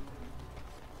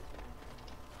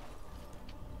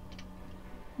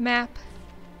 Map.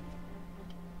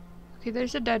 Okay,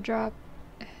 there's a dead drop.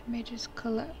 Mages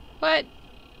collect. What?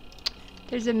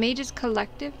 There's a Mages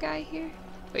Collective guy here?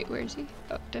 Wait, where is he?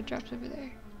 Oh, dead drop's over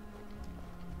there.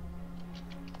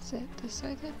 Is it this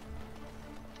side then?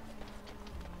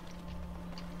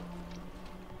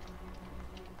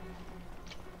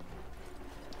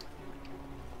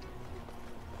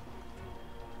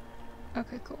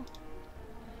 Okay, cool.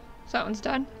 So that one's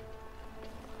done.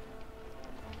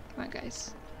 Come on,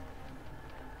 guys.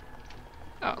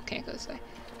 Oh, can't go this way.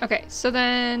 Okay, so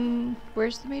then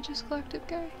where's the Mages Collective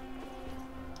guy?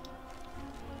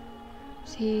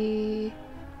 Is he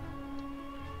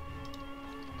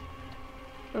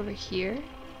over here?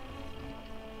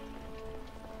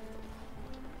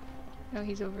 No,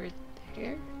 he's over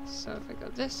there. So if I go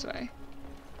this way.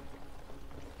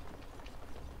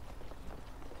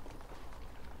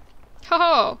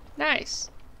 Oh, nice.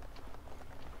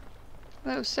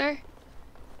 Hello, sir.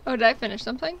 Oh, did I finish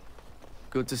something?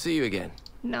 Good to see you again.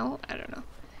 No, I don't know.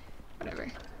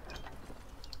 Whatever.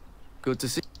 Good to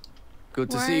see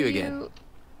you again.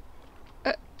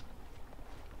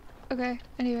 Okay,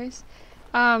 anyways.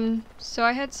 So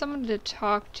I had someone to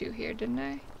talk to here, didn't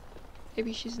I?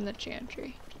 Maybe she's in the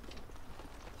chantry.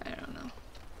 I don't know.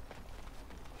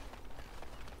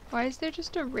 Why is there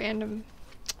just a random...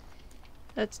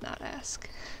 Let's not ask.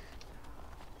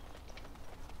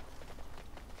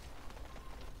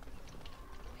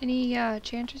 Any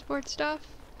Chantry's board stuff?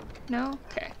 No?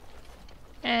 Okay.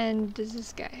 And does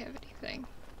this guy have anything?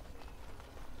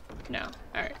 No.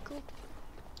 Alright, cool.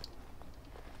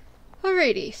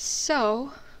 Alrighty,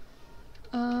 so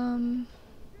oh,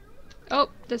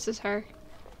 this is her.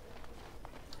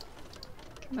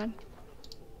 Come on.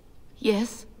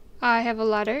 Yes? I have a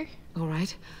letter. All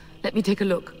right. Let me take a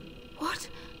look. What?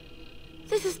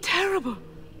 This is terrible.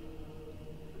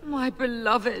 My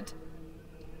beloved.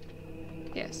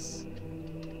 Yes.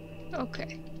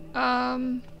 Okay.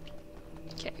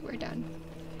 Okay, we're done.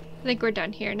 I think we're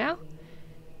done here now.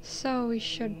 So we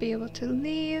should be able to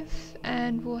leave,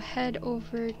 and we'll head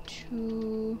over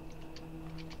to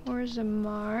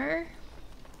Orzammar.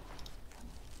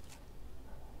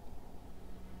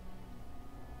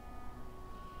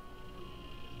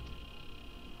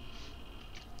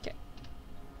 Okay.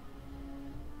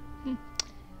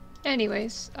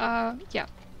 Anyways, yeah.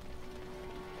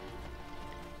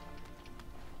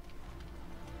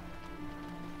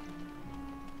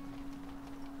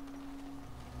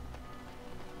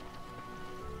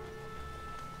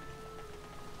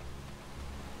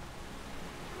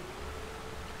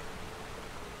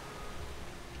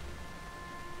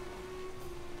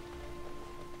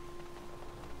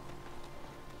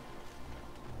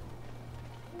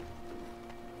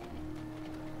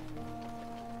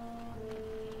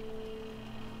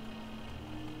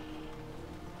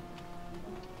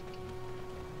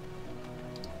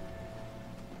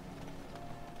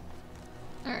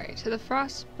 Alright, to the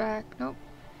Frostback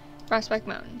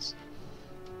Mountains.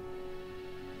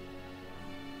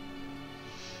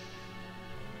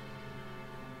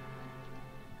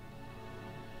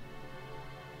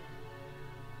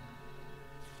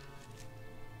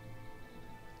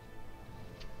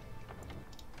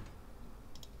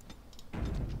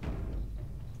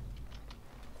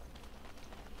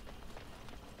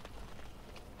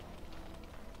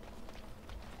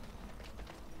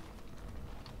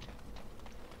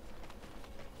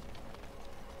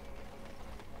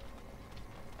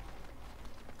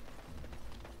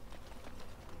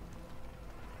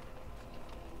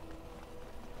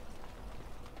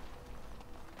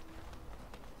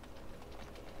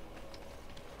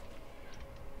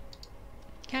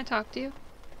 Can't talk to you.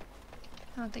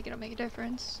 I don't think it'll make a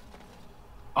difference.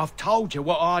 I've told you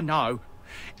what I know.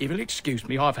 If you'll excuse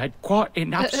me, I've had quite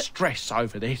enough stress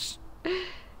over this. I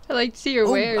like to see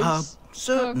your wares.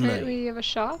 Certainly. Oh, apparently you have a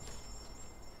shop?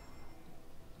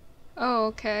 Oh,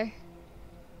 okay.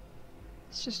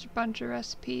 It's just a bunch of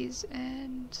recipes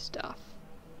and stuff.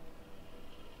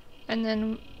 And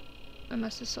then I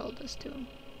must have sold this to him.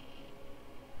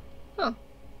 Oh.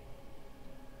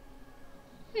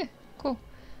 Yeah, cool.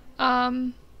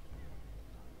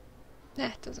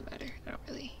 That doesn't matter. I don't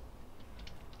really.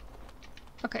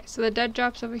 Okay, so the dead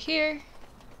drop's over here.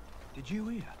 Did you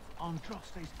hear?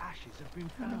 Androste's ashes have been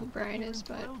I don't know who found. Brian is,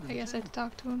 but I guess I have to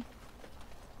talk to him.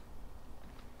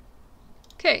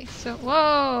 Okay, so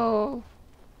whoa.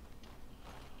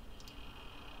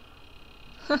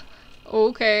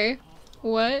 Okay.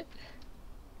 What?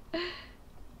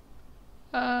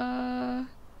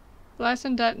 Last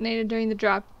one detonated during the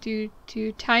drop due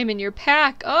to time in your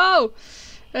pack. Oh!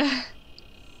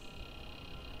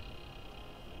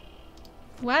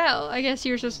 Well, I guess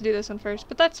you were supposed to do this one first,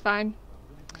 but that's fine.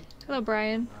 Hello,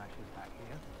 Brian.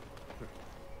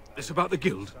 It's about the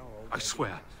guild. I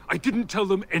swear, I didn't tell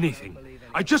them anything.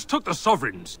 I just took the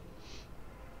sovereigns.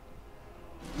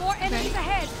 More enemies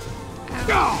ahead.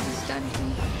 Ow, he's done to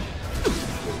me.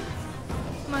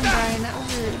 Come on, Brian, that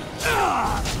was rude.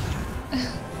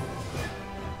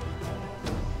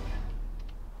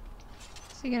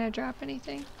 Is he gonna drop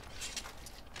anything?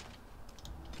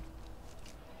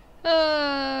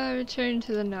 Return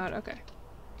to the node. Okay.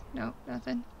 No,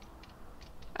 nothing.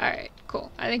 Alright,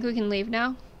 cool. I think we can leave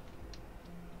now.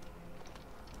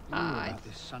 About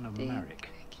this son of Merrick,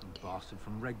 some bastard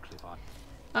from Redcliffe.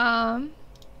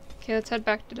 Okay, let's head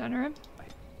back to Denerim.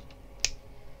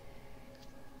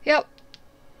 Yep.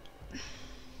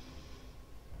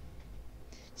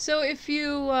 So if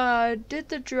you did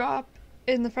the drop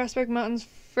in the Frostback Mountains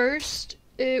first,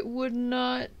 it would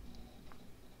not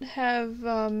have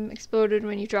exploded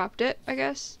when you dropped it, I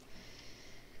guess.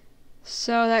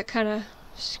 So that kind of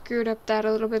screwed up that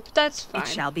a little bit, but that's fine. It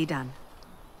shall be done.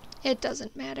 It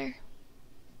doesn't matter.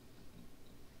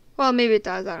 Well, maybe it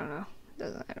does, I don't know. It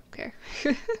doesn't, I don't care.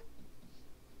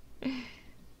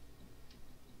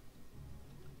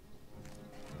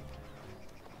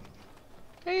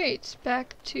 Alright,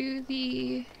 back to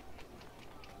the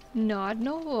Nod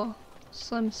Noble.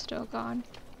 Slim's still gone.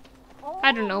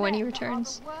 I don't know when he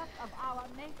returns.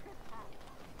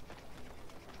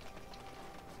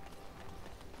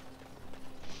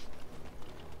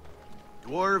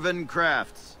 Dwarven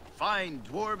crafts. Fine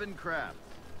dwarven crafts.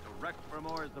 Direct from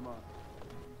Orzammar.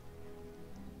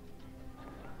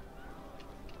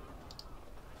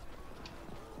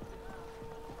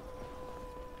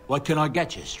 What can I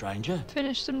get you, stranger?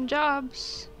 Finish some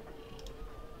jobs.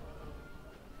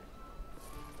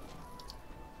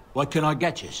 What can I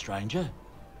get you, stranger?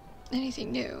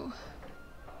 Anything new?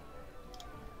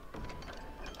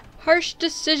 Harsh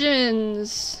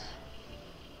decisions.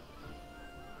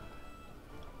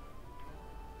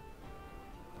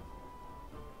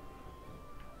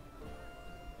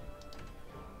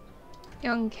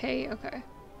 Young K, okay.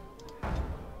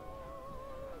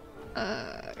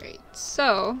 Right,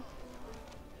 so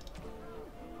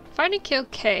find and kill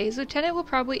K. His lieutenant will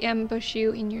probably ambush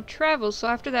you in your travels, so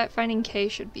after that, finding K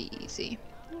should be easy.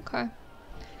 Okay.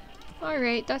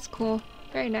 Alright, that's cool.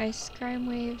 Very nice. Crime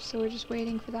wave, so we're just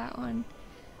waiting for that one.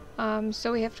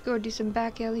 So we have to go do some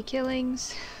back alley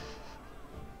killings.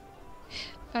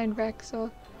 Find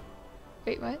Rexel.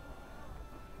 Wait, what?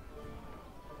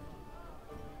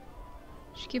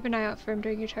 Just keep an eye out for him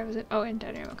during your travels. Oh, in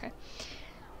Denerim, okay.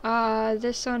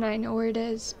 This one I know where it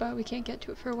is, but we can't get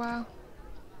to it for a while.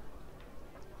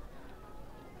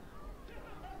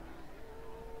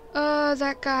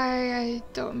 That guy, I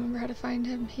don't remember how to find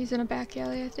him. He's in a back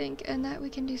alley, I think, and that we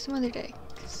can do some other day,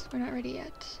 because we're not ready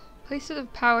yet. Places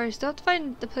of power. Still have to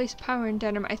find the place of power in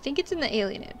Denerim. I think it's in the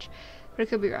alienage, but it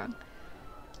could be wrong.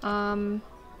 To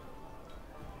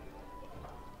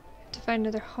find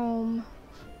another home.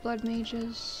 Blood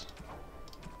mages.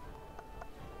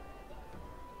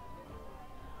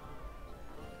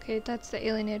 Okay, that's the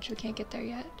alienage. We can't get there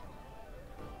yet.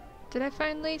 Did I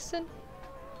find Layson?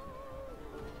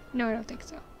 No, I don't think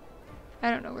so. I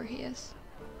don't know where he is.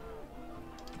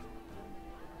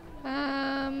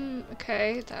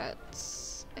 Okay,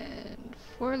 that's and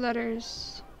 4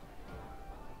 letters.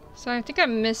 So I think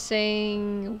I'm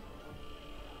missing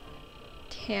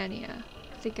Tanya.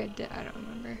 I think I did. I don't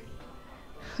remember.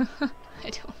 I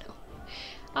don't know.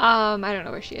 I don't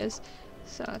know where she is,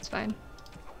 so that's fine.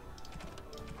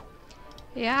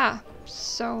 Yeah.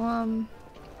 So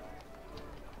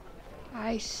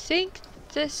I think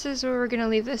this is where we're gonna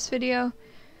leave this video.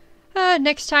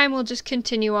 Next time we'll just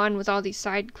continue on with all these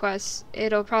side quests.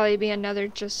 It'll probably be another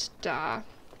just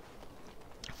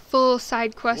full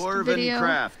side quest video.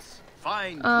 Crafts.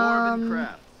 Fine dwarven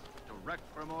crafts. Direct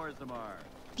from Orzammar.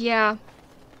 Yeah.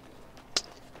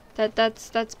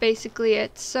 That's basically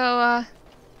it. So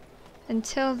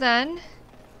until then,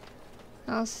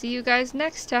 I'll see you guys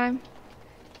next time.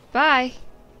 Bye.